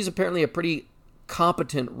she's apparently a pretty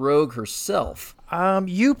competent rogue herself.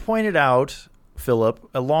 You pointed out,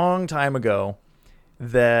 Philip, a long time ago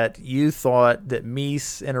that you thought that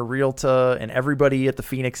Mies and Irilta and everybody at the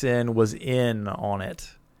Phoenix Inn was in on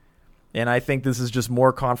it. And I think this is just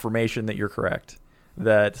more confirmation that you're correct.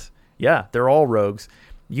 That, they're all rogues.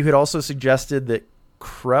 You had also suggested that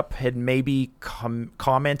Krupp had maybe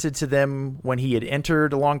commented to them when he had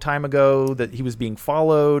entered a long time ago that he was being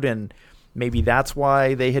followed, and maybe that's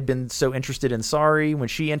why they had been so interested in Sari when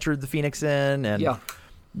she entered the Phoenix Inn. And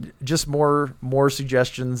just more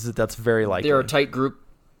suggestions that's very likely. They're a tight group.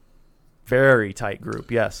 Very tight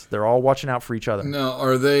group, yes. They're all watching out for each other. Now,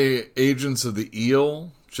 are they agents of the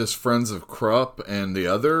Eel? Just friends of Krupp and the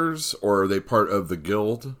others, or are they part of the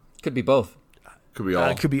guild? Could be both. Could be all.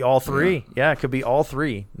 It could be all three. Yeah, it could be all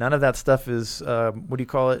three. None of that stuff is what do you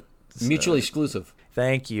call it? Mutually exclusive.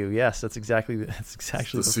 Thank you. Yes, that's exactly the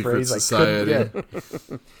secret phrase society. I couldn't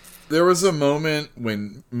get. There was a moment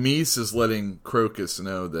when Mies is letting Crocus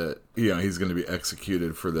know that he's going to be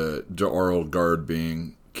executed for the D'Arl guard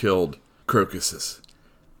being killed. Crocus says,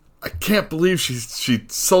 I can't believe she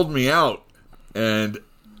sold me out. And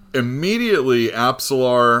immediately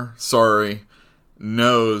Apsalar,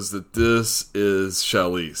 knows that this is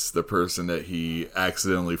Shalice, the person that he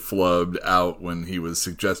accidentally flubbed out when he was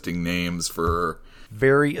suggesting names for her.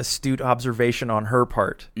 Very astute observation on her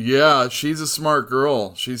part. Yeah, she's a smart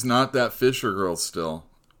girl. She's not that Fisher girl still,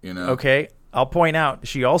 Okay, I'll point out,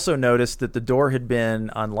 she also noticed that the door had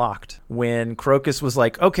been unlocked when Crocus was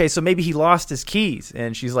like, okay, so maybe he lost his keys.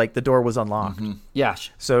 And she's like, the door was unlocked. Yeah.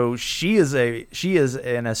 So she is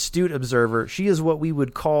an astute observer. She is what we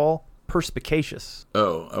would call perspicacious.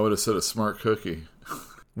 Oh, I would have said a smart cookie.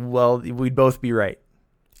 Well, we'd both be right.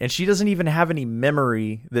 And she doesn't even have any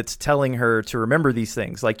memory that's telling her to remember these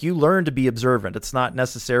things. Like, you learn to be observant. It's not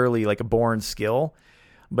necessarily like a born skill,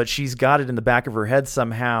 but she's got it in the back of her head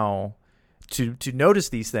somehow to notice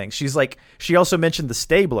these things. She's like, she also mentioned the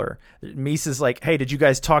stabler. Mies is like, hey, did you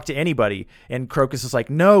guys talk to anybody? And Crocus is like,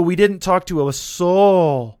 no, we didn't talk to a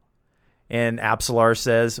soul. And Apsalar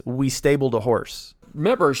says, we stabled a horse.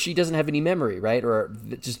 Remember, she doesn't have any memory, right? Or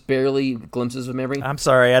just barely glimpses of memory. I'm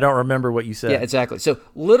sorry, I don't remember what you said. Yeah, exactly. So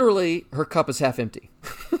literally, her cup is half empty.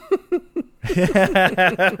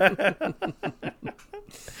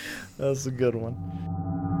 That's a good one.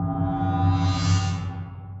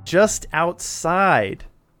 Just outside,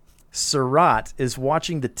 Surratt is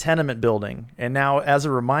watching the tenement building. And now, as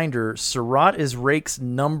a reminder, Surratt is Rake's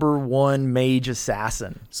 #1 mage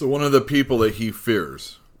assassin. So one of the people that he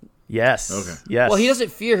fears. Yes. Okay. Yes. Well, he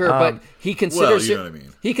doesn't fear her, but he considers you know what I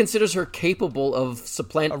mean. he considers her capable of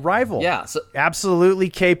supplant a rival. Yeah, so, absolutely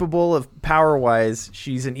capable of power-wise.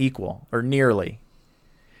 She's an equal, or nearly.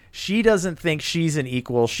 She doesn't think she's an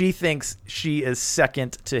equal. She thinks she is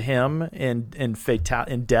second to him in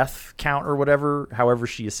death count or whatever, however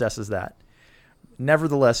she assesses that.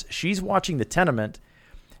 Nevertheless, she's watching the tenement.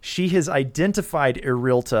 She has identified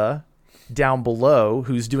Irilta down below,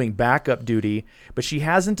 who's doing backup duty, but she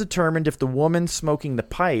hasn't determined if the woman smoking the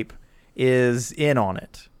pipe is in on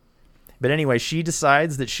it. But anyway, she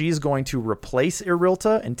decides that she's going to replace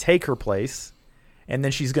Irilta and take her place. And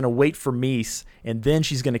then she's going to wait for Mies, and then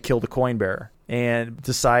she's going to kill the coin bearer, and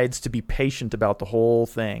decides to be patient about the whole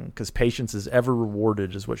thing, because patience is ever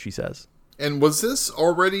rewarded, is what she says. And was this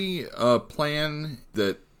already a plan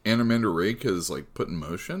that Anomander Rake has like put in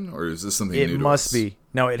motion, or is this something new to us? It must be.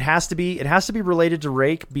 No, it has to be. It has to be related to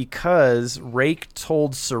Rake, because Rake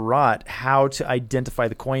told Surratt how to identify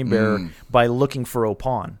the coin bearer by looking for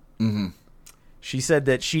Opon. Mm-hmm. She said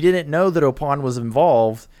that she didn't know that Opon was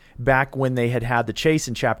involved back when they had the chase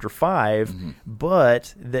in Chapter 5,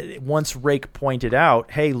 but that once Rake pointed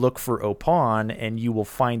out, hey, look for Opon and you will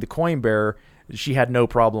find the coin bearer, she had no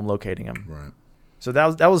problem locating him. Right. So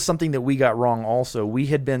that was something that we got wrong also. We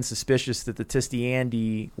had been suspicious that the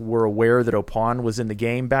Tistiandi were aware that Opon was in the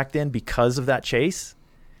game back then because of that chase,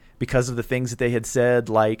 because of the things that they had said,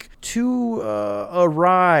 like too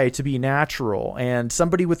awry to be natural and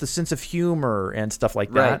somebody with a sense of humor and stuff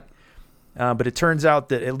like that. Right. But it turns out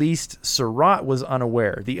that at least Surratt was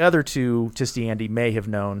unaware. The other two, Tistiandi may have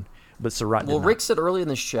known, but Surratt did not. Well, Rick said early in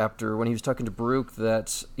this chapter when he was talking to Baruch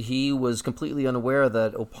that he was completely unaware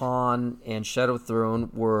that Opon and Shadow Throne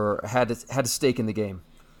had a stake in the game.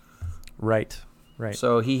 Right.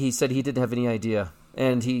 So he said he didn't have any idea,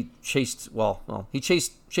 and he chased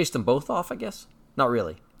them both off, I guess. Not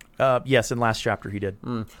really. Yes, in last chapter he did.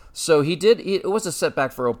 So he did. It was a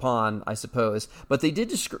setback for Opon, I suppose, but they did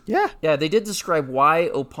describe. Yeah, they did describe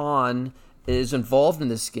why Opon is involved in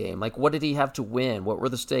this game. Like, what did he have to win? What were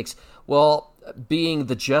the stakes? Well, being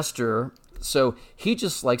the jester, so he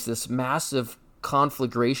just likes this massive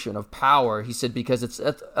conflagration of power. He said because it's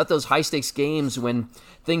at those high stakes games when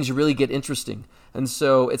things really get interesting, and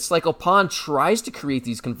so it's like Opon tries to create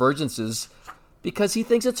these convergences because he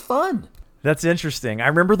thinks it's fun. That's interesting. I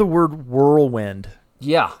remember the word whirlwind.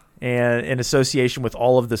 Yeah. And in association with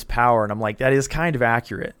all of this power, and I'm like, that is kind of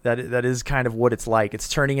accurate. That is kind of what it's like. It's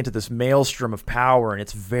turning into this maelstrom of power, and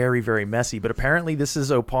it's very, very messy. But apparently this is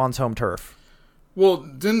Opon's home turf. Well,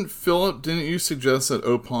 didn't you suggest that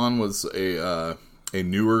Opon was a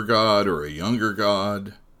newer god or a younger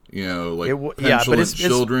god? You know, like petulant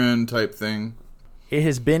children type thing? It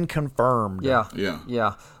has been confirmed.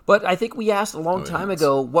 Yeah. But I think we asked a long time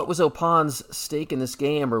ago, what was Opon's stake in this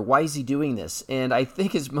game, or why is he doing this? And I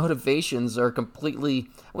think his motivations are completely,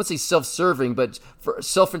 I wouldn't say self-serving, but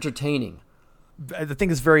self-entertaining. I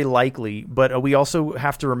think it's very likely, but we also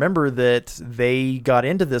have to remember that they got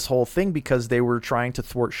into this whole thing because they were trying to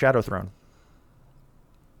thwart Shadow Throne.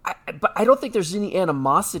 But I don't think there's any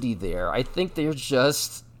animosity there. I think they're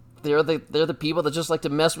the people that just like to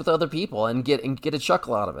mess with other people and get a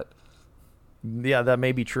chuckle out of it. Yeah, that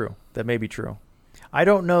may be true. I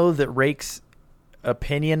don't know that Rake's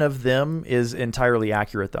opinion of them is entirely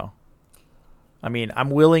accurate, though. I mean,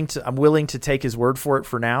 I'm willing to take his word for it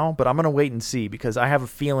for now, but I'm going to wait and see, because I have a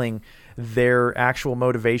feeling their actual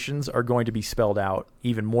motivations are going to be spelled out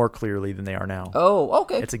even more clearly than they are now. Oh,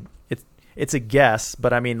 okay. it's a guess,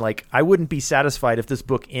 but I mean, like, I wouldn't be satisfied if this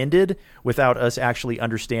book ended without us actually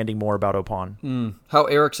understanding more about Opon. How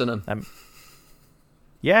Erickson him.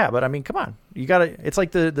 Yeah, but I mean, come on. You got to, it's like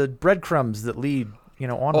the breadcrumbs that lead,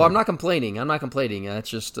 on. Oh, I'm not complaining. It's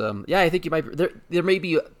just, I think you might, there may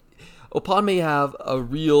be, Opon may have a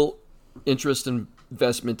real interest and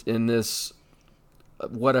investment in this,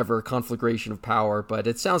 whatever, conflagration of power, but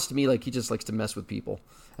it sounds to me like he just likes to mess with people.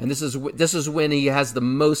 And this is when he has the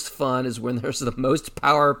most fun, is when there's the most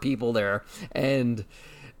power people there, and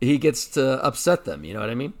he gets to upset them. You know what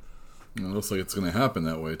I mean? It looks like it's going to happen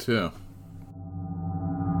that way too.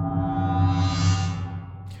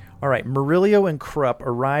 All right, Murillo and Krupp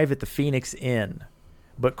arrive at the Phoenix Inn,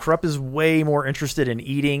 but Krupp is way more interested in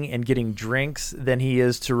eating and getting drinks than he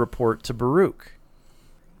is to report to Baruch.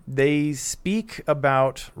 They speak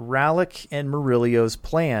about Rallick and Murillo's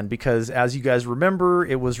plan because, as you guys remember,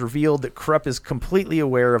 it was revealed that Krupp is completely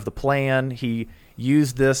aware of the plan. He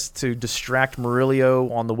used this to distract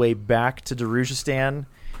Murillo on the way back to Darujhistan,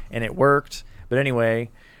 and it worked. But anyway,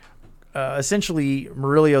 essentially,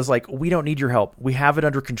 Murillo's like, we don't need your help. We have it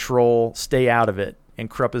under control. Stay out of it. And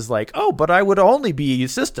Krupp is like, oh, but I would only be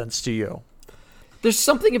assistance to you. There's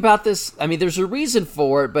something about this. I mean, there's a reason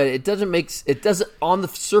for it, but it doesn't, on the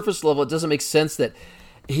surface level, it doesn't make sense that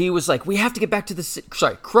he was like, we have to get back to the city.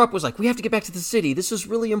 Sorry, Krupp was like, we have to get back to the city. This is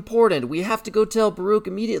really important. We have to go tell Baruch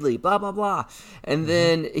immediately, blah, blah, blah. And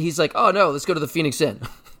then he's like, oh, no, let's go to the Phoenix Inn.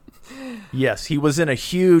 Yes, he was in a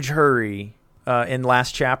huge hurry in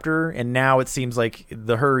last chapter, and now it seems like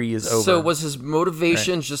the hurry is over. So was his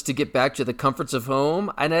motivation just to get back to the comforts of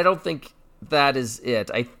home? And I don't think that is it.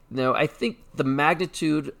 I think the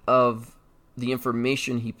magnitude of the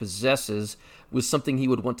information he possesses was something he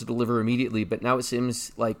would want to deliver immediately, but now it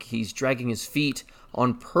seems like he's dragging his feet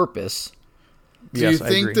on purpose. Do you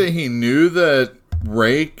think that he knew that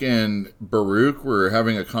Rake and Baruch were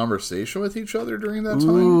having a conversation with each other during that time?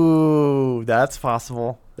 Ooh, that's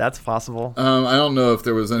possible. That's possible. I don't know if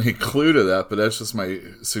there was any clue to that, but that's just my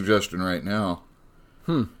suggestion right now.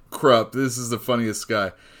 Krupp, this is the funniest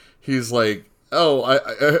guy. He's like,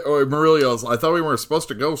 Murillo's, I thought we were supposed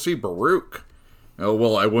to go see Baruch. Oh,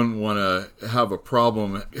 well, I wouldn't want to have a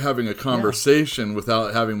problem having a conversation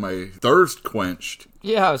without having my thirst quenched.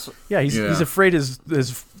 Yeah, he's afraid his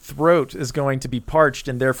throat is going to be parched,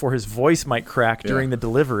 and therefore his voice might crack during the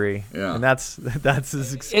delivery. Yeah. And that's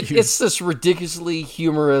his excuse. It's this ridiculously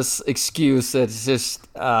humorous excuse that's just,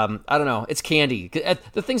 I don't know, it's candy.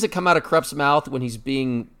 The things that come out of Krupp's mouth when he's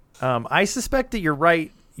being... I suspect that you're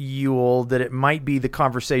right, Yule, that it might be the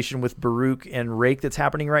conversation with Baruch and Rake that's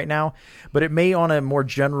happening right now, but it may on a more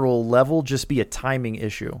general level just be a timing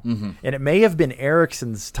issue. And it may have been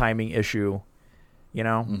Erickson's timing issue,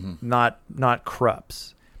 not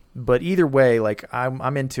Krupp's. But either way, like,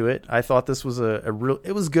 I'm into it. I thought this was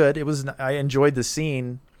it was good. I enjoyed the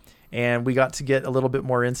scene, and we got to get a little bit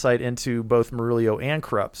more insight into both Murillo and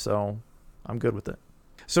Krupp, so I'm good with it.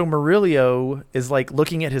 So Murillo is like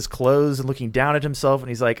looking at his clothes and looking down at himself, and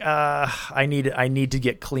he's like, I need to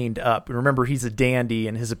get cleaned up. And remember, he's a dandy,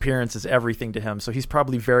 and his appearance is everything to him, so he's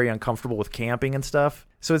probably very uncomfortable with camping and stuff.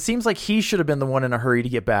 So it seems like he should have been the one in a hurry to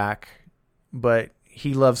get back, but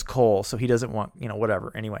he loves Cole, so he doesn't want,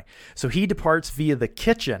 whatever. Anyway, so he departs via the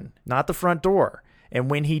kitchen, not the front door. And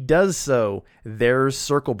when he does so, there's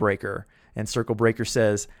Circle Breaker. And Circle Breaker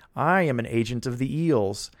says, I am an agent of the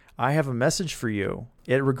Eels. I have a message for you.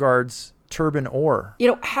 It regards Turbin Orr.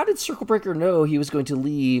 How did Circle Breaker know he was going to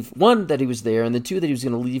leave? One, that he was there, and then two, that he was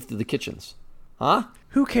going to leave through the kitchens. Huh?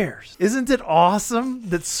 Who cares? Isn't it awesome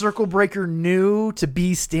that Circle Breaker knew to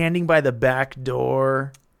be standing by the back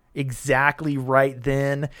door exactly right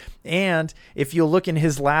then? And if you'll look in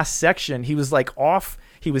his last section, he was like off.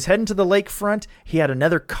 He was heading to the lakefront. He had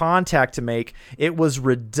another contact to make. It was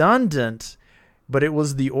redundant, but it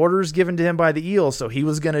was the orders given to him by the Eel, so he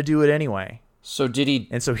was going to do it anyway. So did he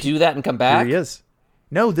do that and come back? Here he is.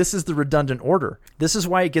 No, this is the redundant order. This is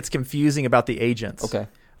why it gets confusing about the agents. Okay.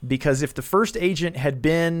 Because if the first agent had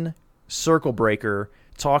been Circle Breaker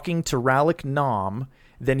talking to Rallick Nom,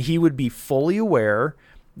 then he would be fully aware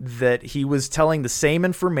that he was telling the same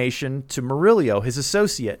information to Murillo, his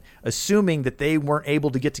associate, assuming that they weren't able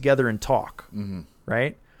to get together and talk.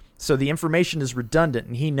 Right? So the information is redundant,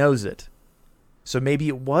 and he knows it. So maybe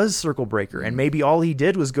it was Circle Breaker, and maybe all he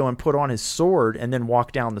did was go and put on his sword and then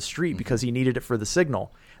walk down the street because he needed it for the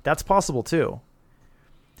signal. That's possible too.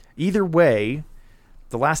 Either way,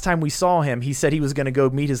 the last time we saw him, he said he was going to go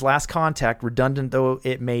meet his last contact, redundant though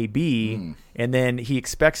it may be, and then he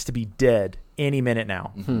expects to be dead any minute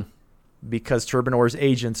now because Turbin Orr's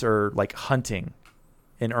agents are like hunting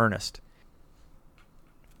in earnest.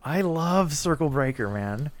 I love Circle Breaker,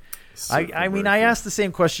 man. I mean, Breaker. I asked the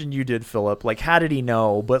same question you did, Philip. Like, how did he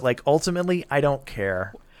know? But, like, ultimately, I don't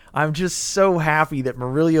care. I'm just so happy that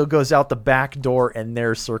Murillo goes out the back door and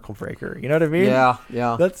there's Circle Breaker. You know what I mean? Yeah.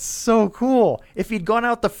 That's so cool. If he'd gone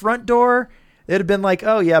out the front door, it'd have been like,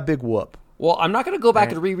 oh, yeah, big whoop. Well, I'm not going to go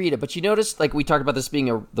back and reread it, but you notice, like we talked about this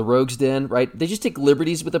being the Rogue's Den, right? They just take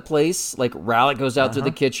liberties with the place. Like Rallick goes out through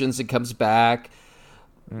the kitchens and comes back.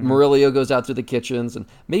 Murillo goes out through the kitchens, and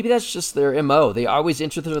maybe that's just their MO. They always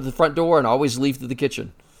enter through the front door and always leave through the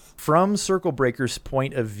kitchen. From Circle Breaker's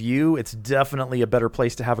point of view, it's definitely a better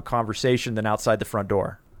place to have a conversation than outside the front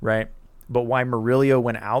door, right? But why Murillo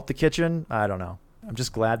went out the kitchen, I don't know. I'm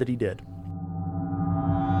just glad that he did.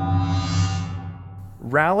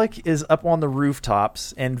 Rallick is up on the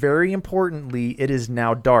rooftops, and very importantly, it is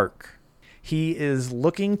now dark. He is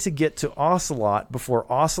looking to get to Ocelot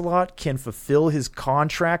before Ocelot can fulfill his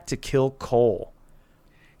contract to kill Cole.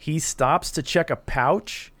 He stops to check a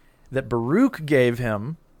pouch that Baruch gave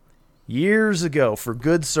him years ago for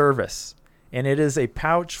good service, and it is a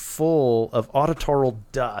pouch full of auditoral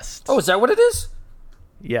dust. Oh, is that what it is?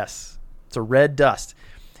 Yes, it's a red dust.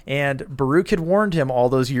 And Baruch had warned him all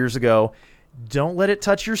those years ago, don't let it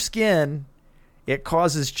touch your skin. It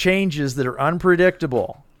causes changes that are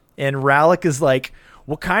unpredictable. And Rallick is like,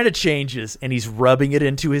 what kind of changes? And he's rubbing it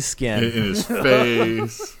into his skin. In his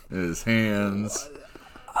face, in his hands.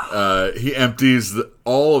 He empties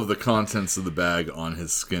all of the contents of the bag on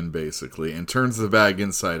his skin, basically, and turns the bag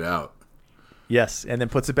inside out. Yes, and then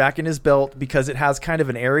puts it back in his belt because it has kind of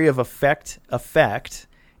an area of effect,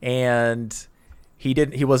 and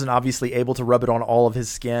he wasn't obviously able to rub it on all of his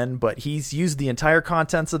skin, but he's used the entire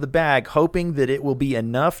contents of the bag, hoping that it will be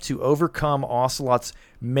enough to overcome Ocelot's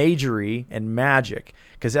magery and magic.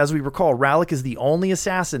 Because as we recall, Rallick is the only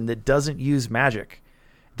assassin that doesn't use magic.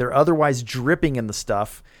 They're otherwise dripping in the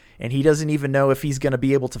stuff, and he doesn't even know if he's going to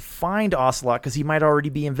be able to find Ocelot because he might already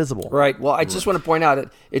be invisible. Right. Well, I just want to point out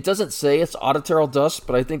it doesn't say it's auditoral dust,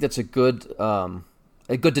 but I think that's a good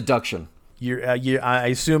deduction. I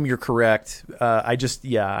assume you're correct. I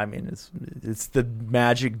mean, it's the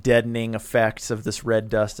magic deadening effects of this red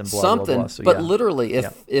dust and blah, something. blah, blah. So, but literally,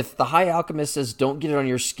 if the High Alchemist says don't get it on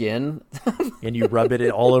your skin, and you rub it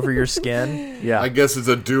all over your skin, I guess it's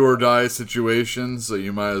a do or die situation, so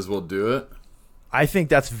you might as well do it. I think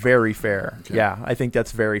that's very fair. Okay. Yeah, I think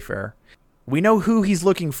that's very fair. We know who he's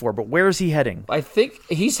looking for, but where is he heading? I think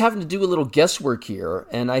he's having to do a little guesswork here,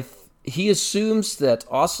 and he assumes that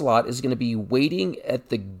Ocelot is going to be waiting at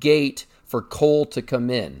the gate for Cole to come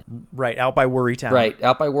in. Right, out by Worrytown. Right,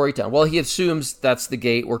 out by Worrytown. Well, he assumes that's the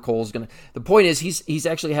gate where Cole's going to... The point is, he's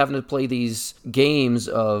actually having to play these games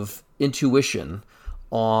of intuition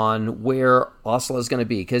on where Ocelot is going to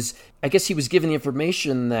be. Because I guess he was given the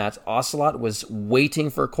information that Ocelot was waiting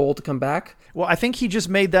for Cole to come back. Well, I think he just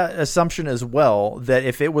made that assumption as well, that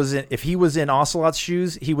if he was in Ocelot's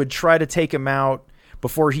shoes, he would try to take him out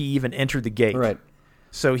before he even entered the gate. Right.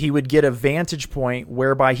 So he would get a vantage point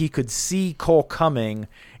whereby he could see Cole coming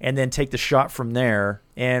and then take the shot from there.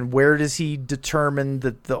 And where does he determine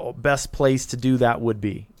that the best place to do that would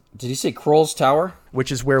be? Did he say Kroll's Tower?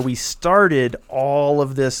 Which is where we started all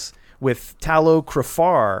of this with Talo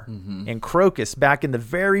Crafar and Crocus back in the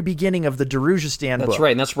very beginning of the Darujhistan book. That's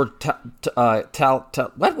right, and that's where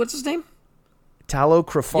what's his name? Talo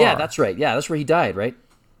Crafar. Yeah, that's right. Yeah, that's where he died, right?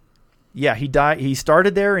 Yeah, he died. He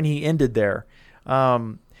started there and he ended there.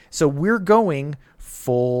 So we're going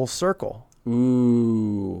full circle.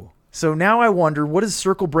 Ooh. So now I wonder, what does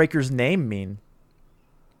Circle Breaker's name mean?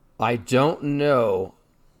 I don't know.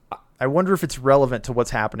 I wonder if it's relevant to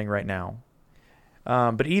what's happening right now.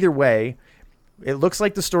 But either way, it looks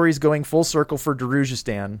like the story's going full circle for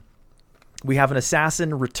Darujhistan. We have an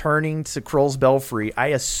assassin returning to Kroll's Belfry. I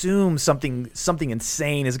assume something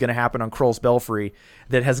insane is going to happen on Kroll's Belfry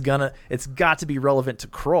it's got to be relevant to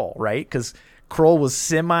Kroll, right? Because Kroll was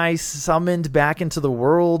semi-summoned back into the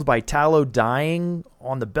world by Talo dying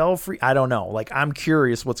on the Belfry. I don't know. Like, I'm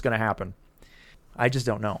curious what's going to happen. I just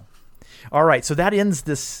don't know. All right, so that ends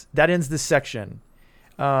this section.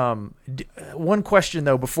 One question,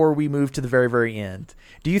 though, before we move to the very, very end.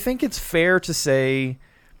 Do you think it's fair to say,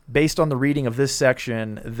 based on the reading of this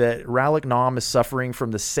section, that Rallick Nom is suffering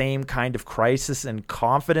from the same kind of crisis and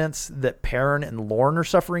confidence that Perrin and Lorne are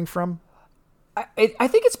suffering from? I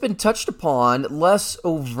think it's been touched upon less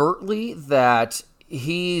overtly that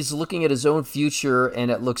he's looking at his own future and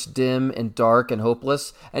it looks dim and dark and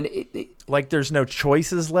hopeless. And like there's no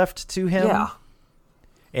choices left to him? Yeah.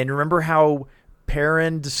 And remember how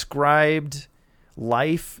Perrin described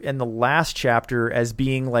life in the last chapter as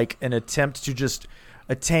being like an attempt to just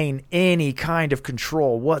attain any kind of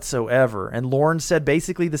control whatsoever. And Lorne said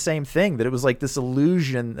basically the same thing, that it was like this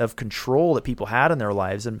illusion of control that people had in their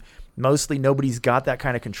lives, and mostly nobody's got that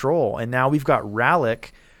kind of control. And now we've got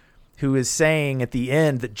Rallick, who is saying at the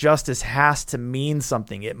end that justice has to mean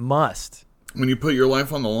something. It must. When you put your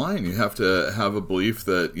life on the line, you have to have a belief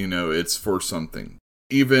that, it's for something.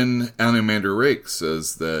 Even Animander Rake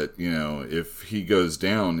says that, if he goes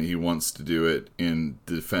down, he wants to do it in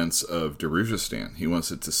defense of Darujhistan. He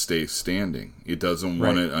wants it to stay standing. He doesn't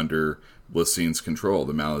want it under Blissene's control,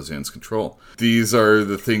 the Malazan's control. These are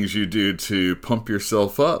the things you do to pump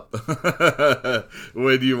yourself up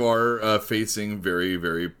when you are facing very,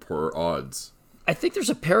 very poor odds. I think there's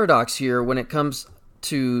a paradox here when it comes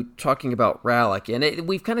to talking about Rallick, and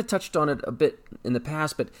we've kind of touched on it a bit in the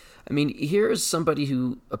past, but I mean, here is somebody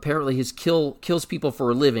who apparently kills people for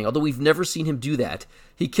a living, although we've never seen him do that.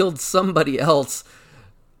 He killed somebody else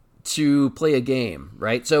to play a game,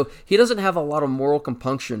 right? So he doesn't have a lot of moral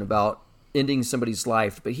compunction about ending somebody's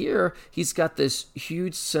life, but here he's got this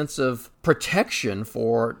huge sense of protection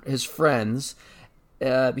for his friends.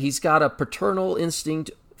 He's got a paternal instinct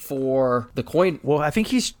for the coin. Well, I think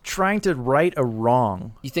he's trying to right a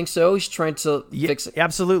wrong. You think so? He's trying to fix it?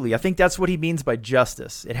 Absolutely. I think that's what he means by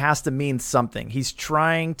justice. It has to mean something. He's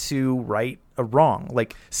trying to right a wrong.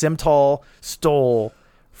 Like Simtal stole,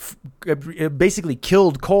 basically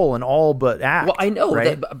killed Cole in all but act. Well, I know,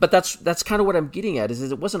 right? but that's kind of what I'm getting at,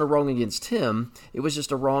 is it wasn't a wrong against him. It was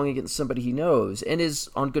just a wrong against somebody he knows and is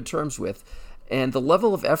on good terms with. And the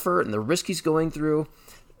level of effort and the risk he's going through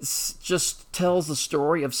just tells the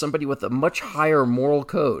story of somebody with a much higher moral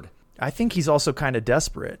code. I think he's also kind of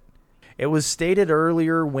desperate. It was stated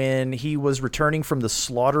earlier when he was returning from the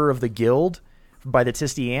slaughter of the guild by the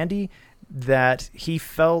Tisti-Andi that he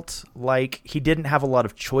felt like he didn't have a lot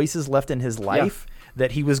of choices left in his life,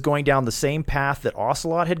 that he was going down the same path that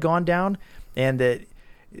Ocelot had gone down, and that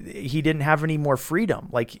he didn't have any more freedom.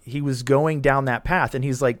 Like, he was going down that path, and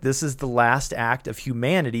he's like, this is the last act of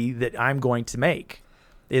humanity that I'm going to make,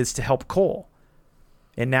 is to help Cole.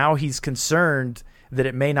 And now he's concerned that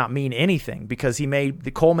it may not mean anything, because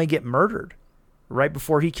Cole may get murdered right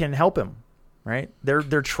before he can help him. Right?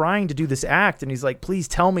 They're trying to do this act, and he's like, please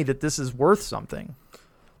tell me that this is worth something.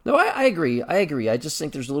 No, I agree. I just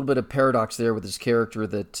think there's a little bit of paradox there with his character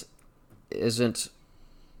that isn't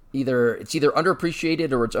either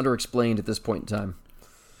underappreciated or it's underexplained at this point in time.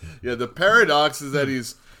 Yeah, the paradox is that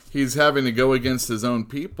he's having to go against his own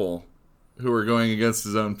people who are going against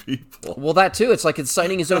his own people. Well, that too. It's like it's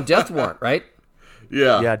signing his own death warrant, right?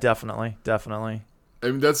 Yeah. Yeah, definitely. I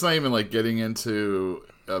mean, that's not even like getting into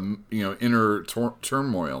inner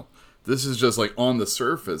turmoil. This is just like on the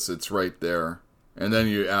surface, it's right there, and then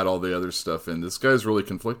you add all the other stuff in. This guy's really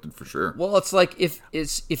conflicted for sure. Well, it's like if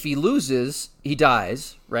he loses, he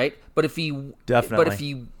dies, right? But if he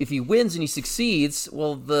wins and he succeeds,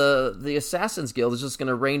 well, the Assassin's Guild is just going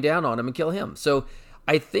to rain down on him and kill him. So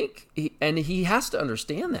I think he has to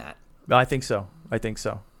understand that. I think so.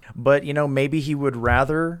 But maybe he would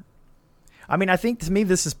rather. I mean, I think to me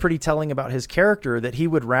this is pretty telling about his character, that he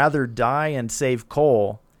would rather die and save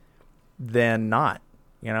Cole than not.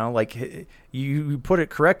 Like, you put it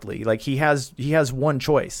correctly. Like, he has one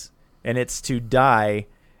choice, and it's to die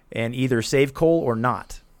and either save Cole or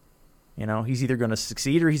not. He's either going to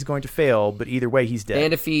succeed or he's going to fail, but either way he's dead.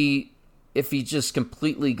 And if he just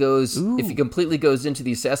completely goes into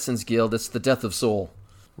the Assassin's Guild, it's the death of soul.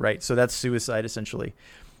 Right. So that's suicide essentially.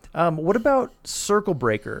 What about Circle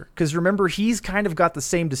Breaker? Because remember, he's kind of got the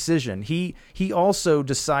same decision. He also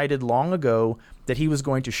decided long ago that he was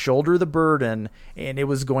going to shoulder the burden and it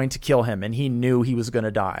was going to kill him, and he knew he was going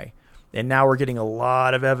to die. And now we're getting a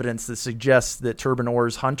lot of evidence that suggests that Turban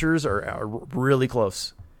Orr's hunters are really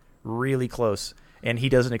close, and he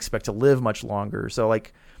doesn't expect to live much longer. So,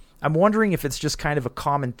 like, I'm wondering if it's just kind of a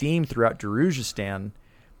common theme throughout Darujhistan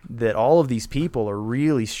that all of these people are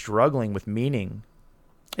really struggling with meaning.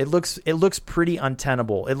 It looks pretty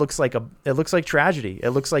untenable. It looks like tragedy. It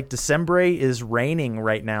looks like December is raining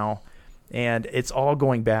right now, and it's all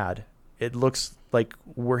going bad. It looks like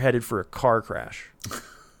we're headed for a car crash.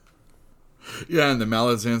 Yeah, and the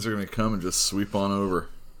Malazans are going to come and just sweep on over.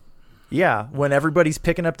 Yeah, when everybody's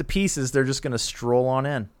picking up the pieces, they're just going to stroll on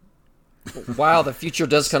in. Wow, the future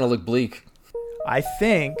does kind of look bleak. I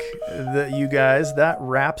think that you guys, that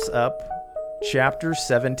wraps up chapter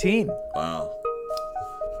 17. Wow.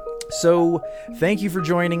 So, thank you for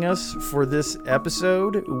joining us for this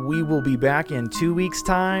episode. We will be back in 2 weeks'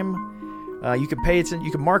 time You can pay it.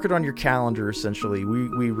 You can mark it on your calendar. Essentially,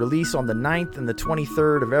 we release on the 9th and the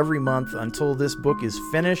 23rd of every month until this book is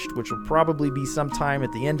finished, which will probably be sometime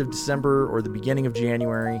at the end of December or the beginning of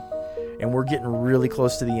January. And we're getting really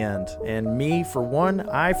close to the end. And me, for one,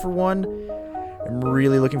 am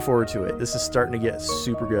really looking forward to it. This is starting to get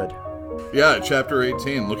super good. Yeah, chapter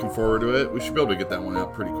 18. Looking forward to it. We should be able to get that one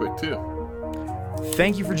out pretty quick too.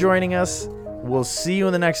 Thank you for joining us. We'll see you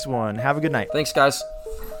in the next one. Have a good night. Thanks, guys.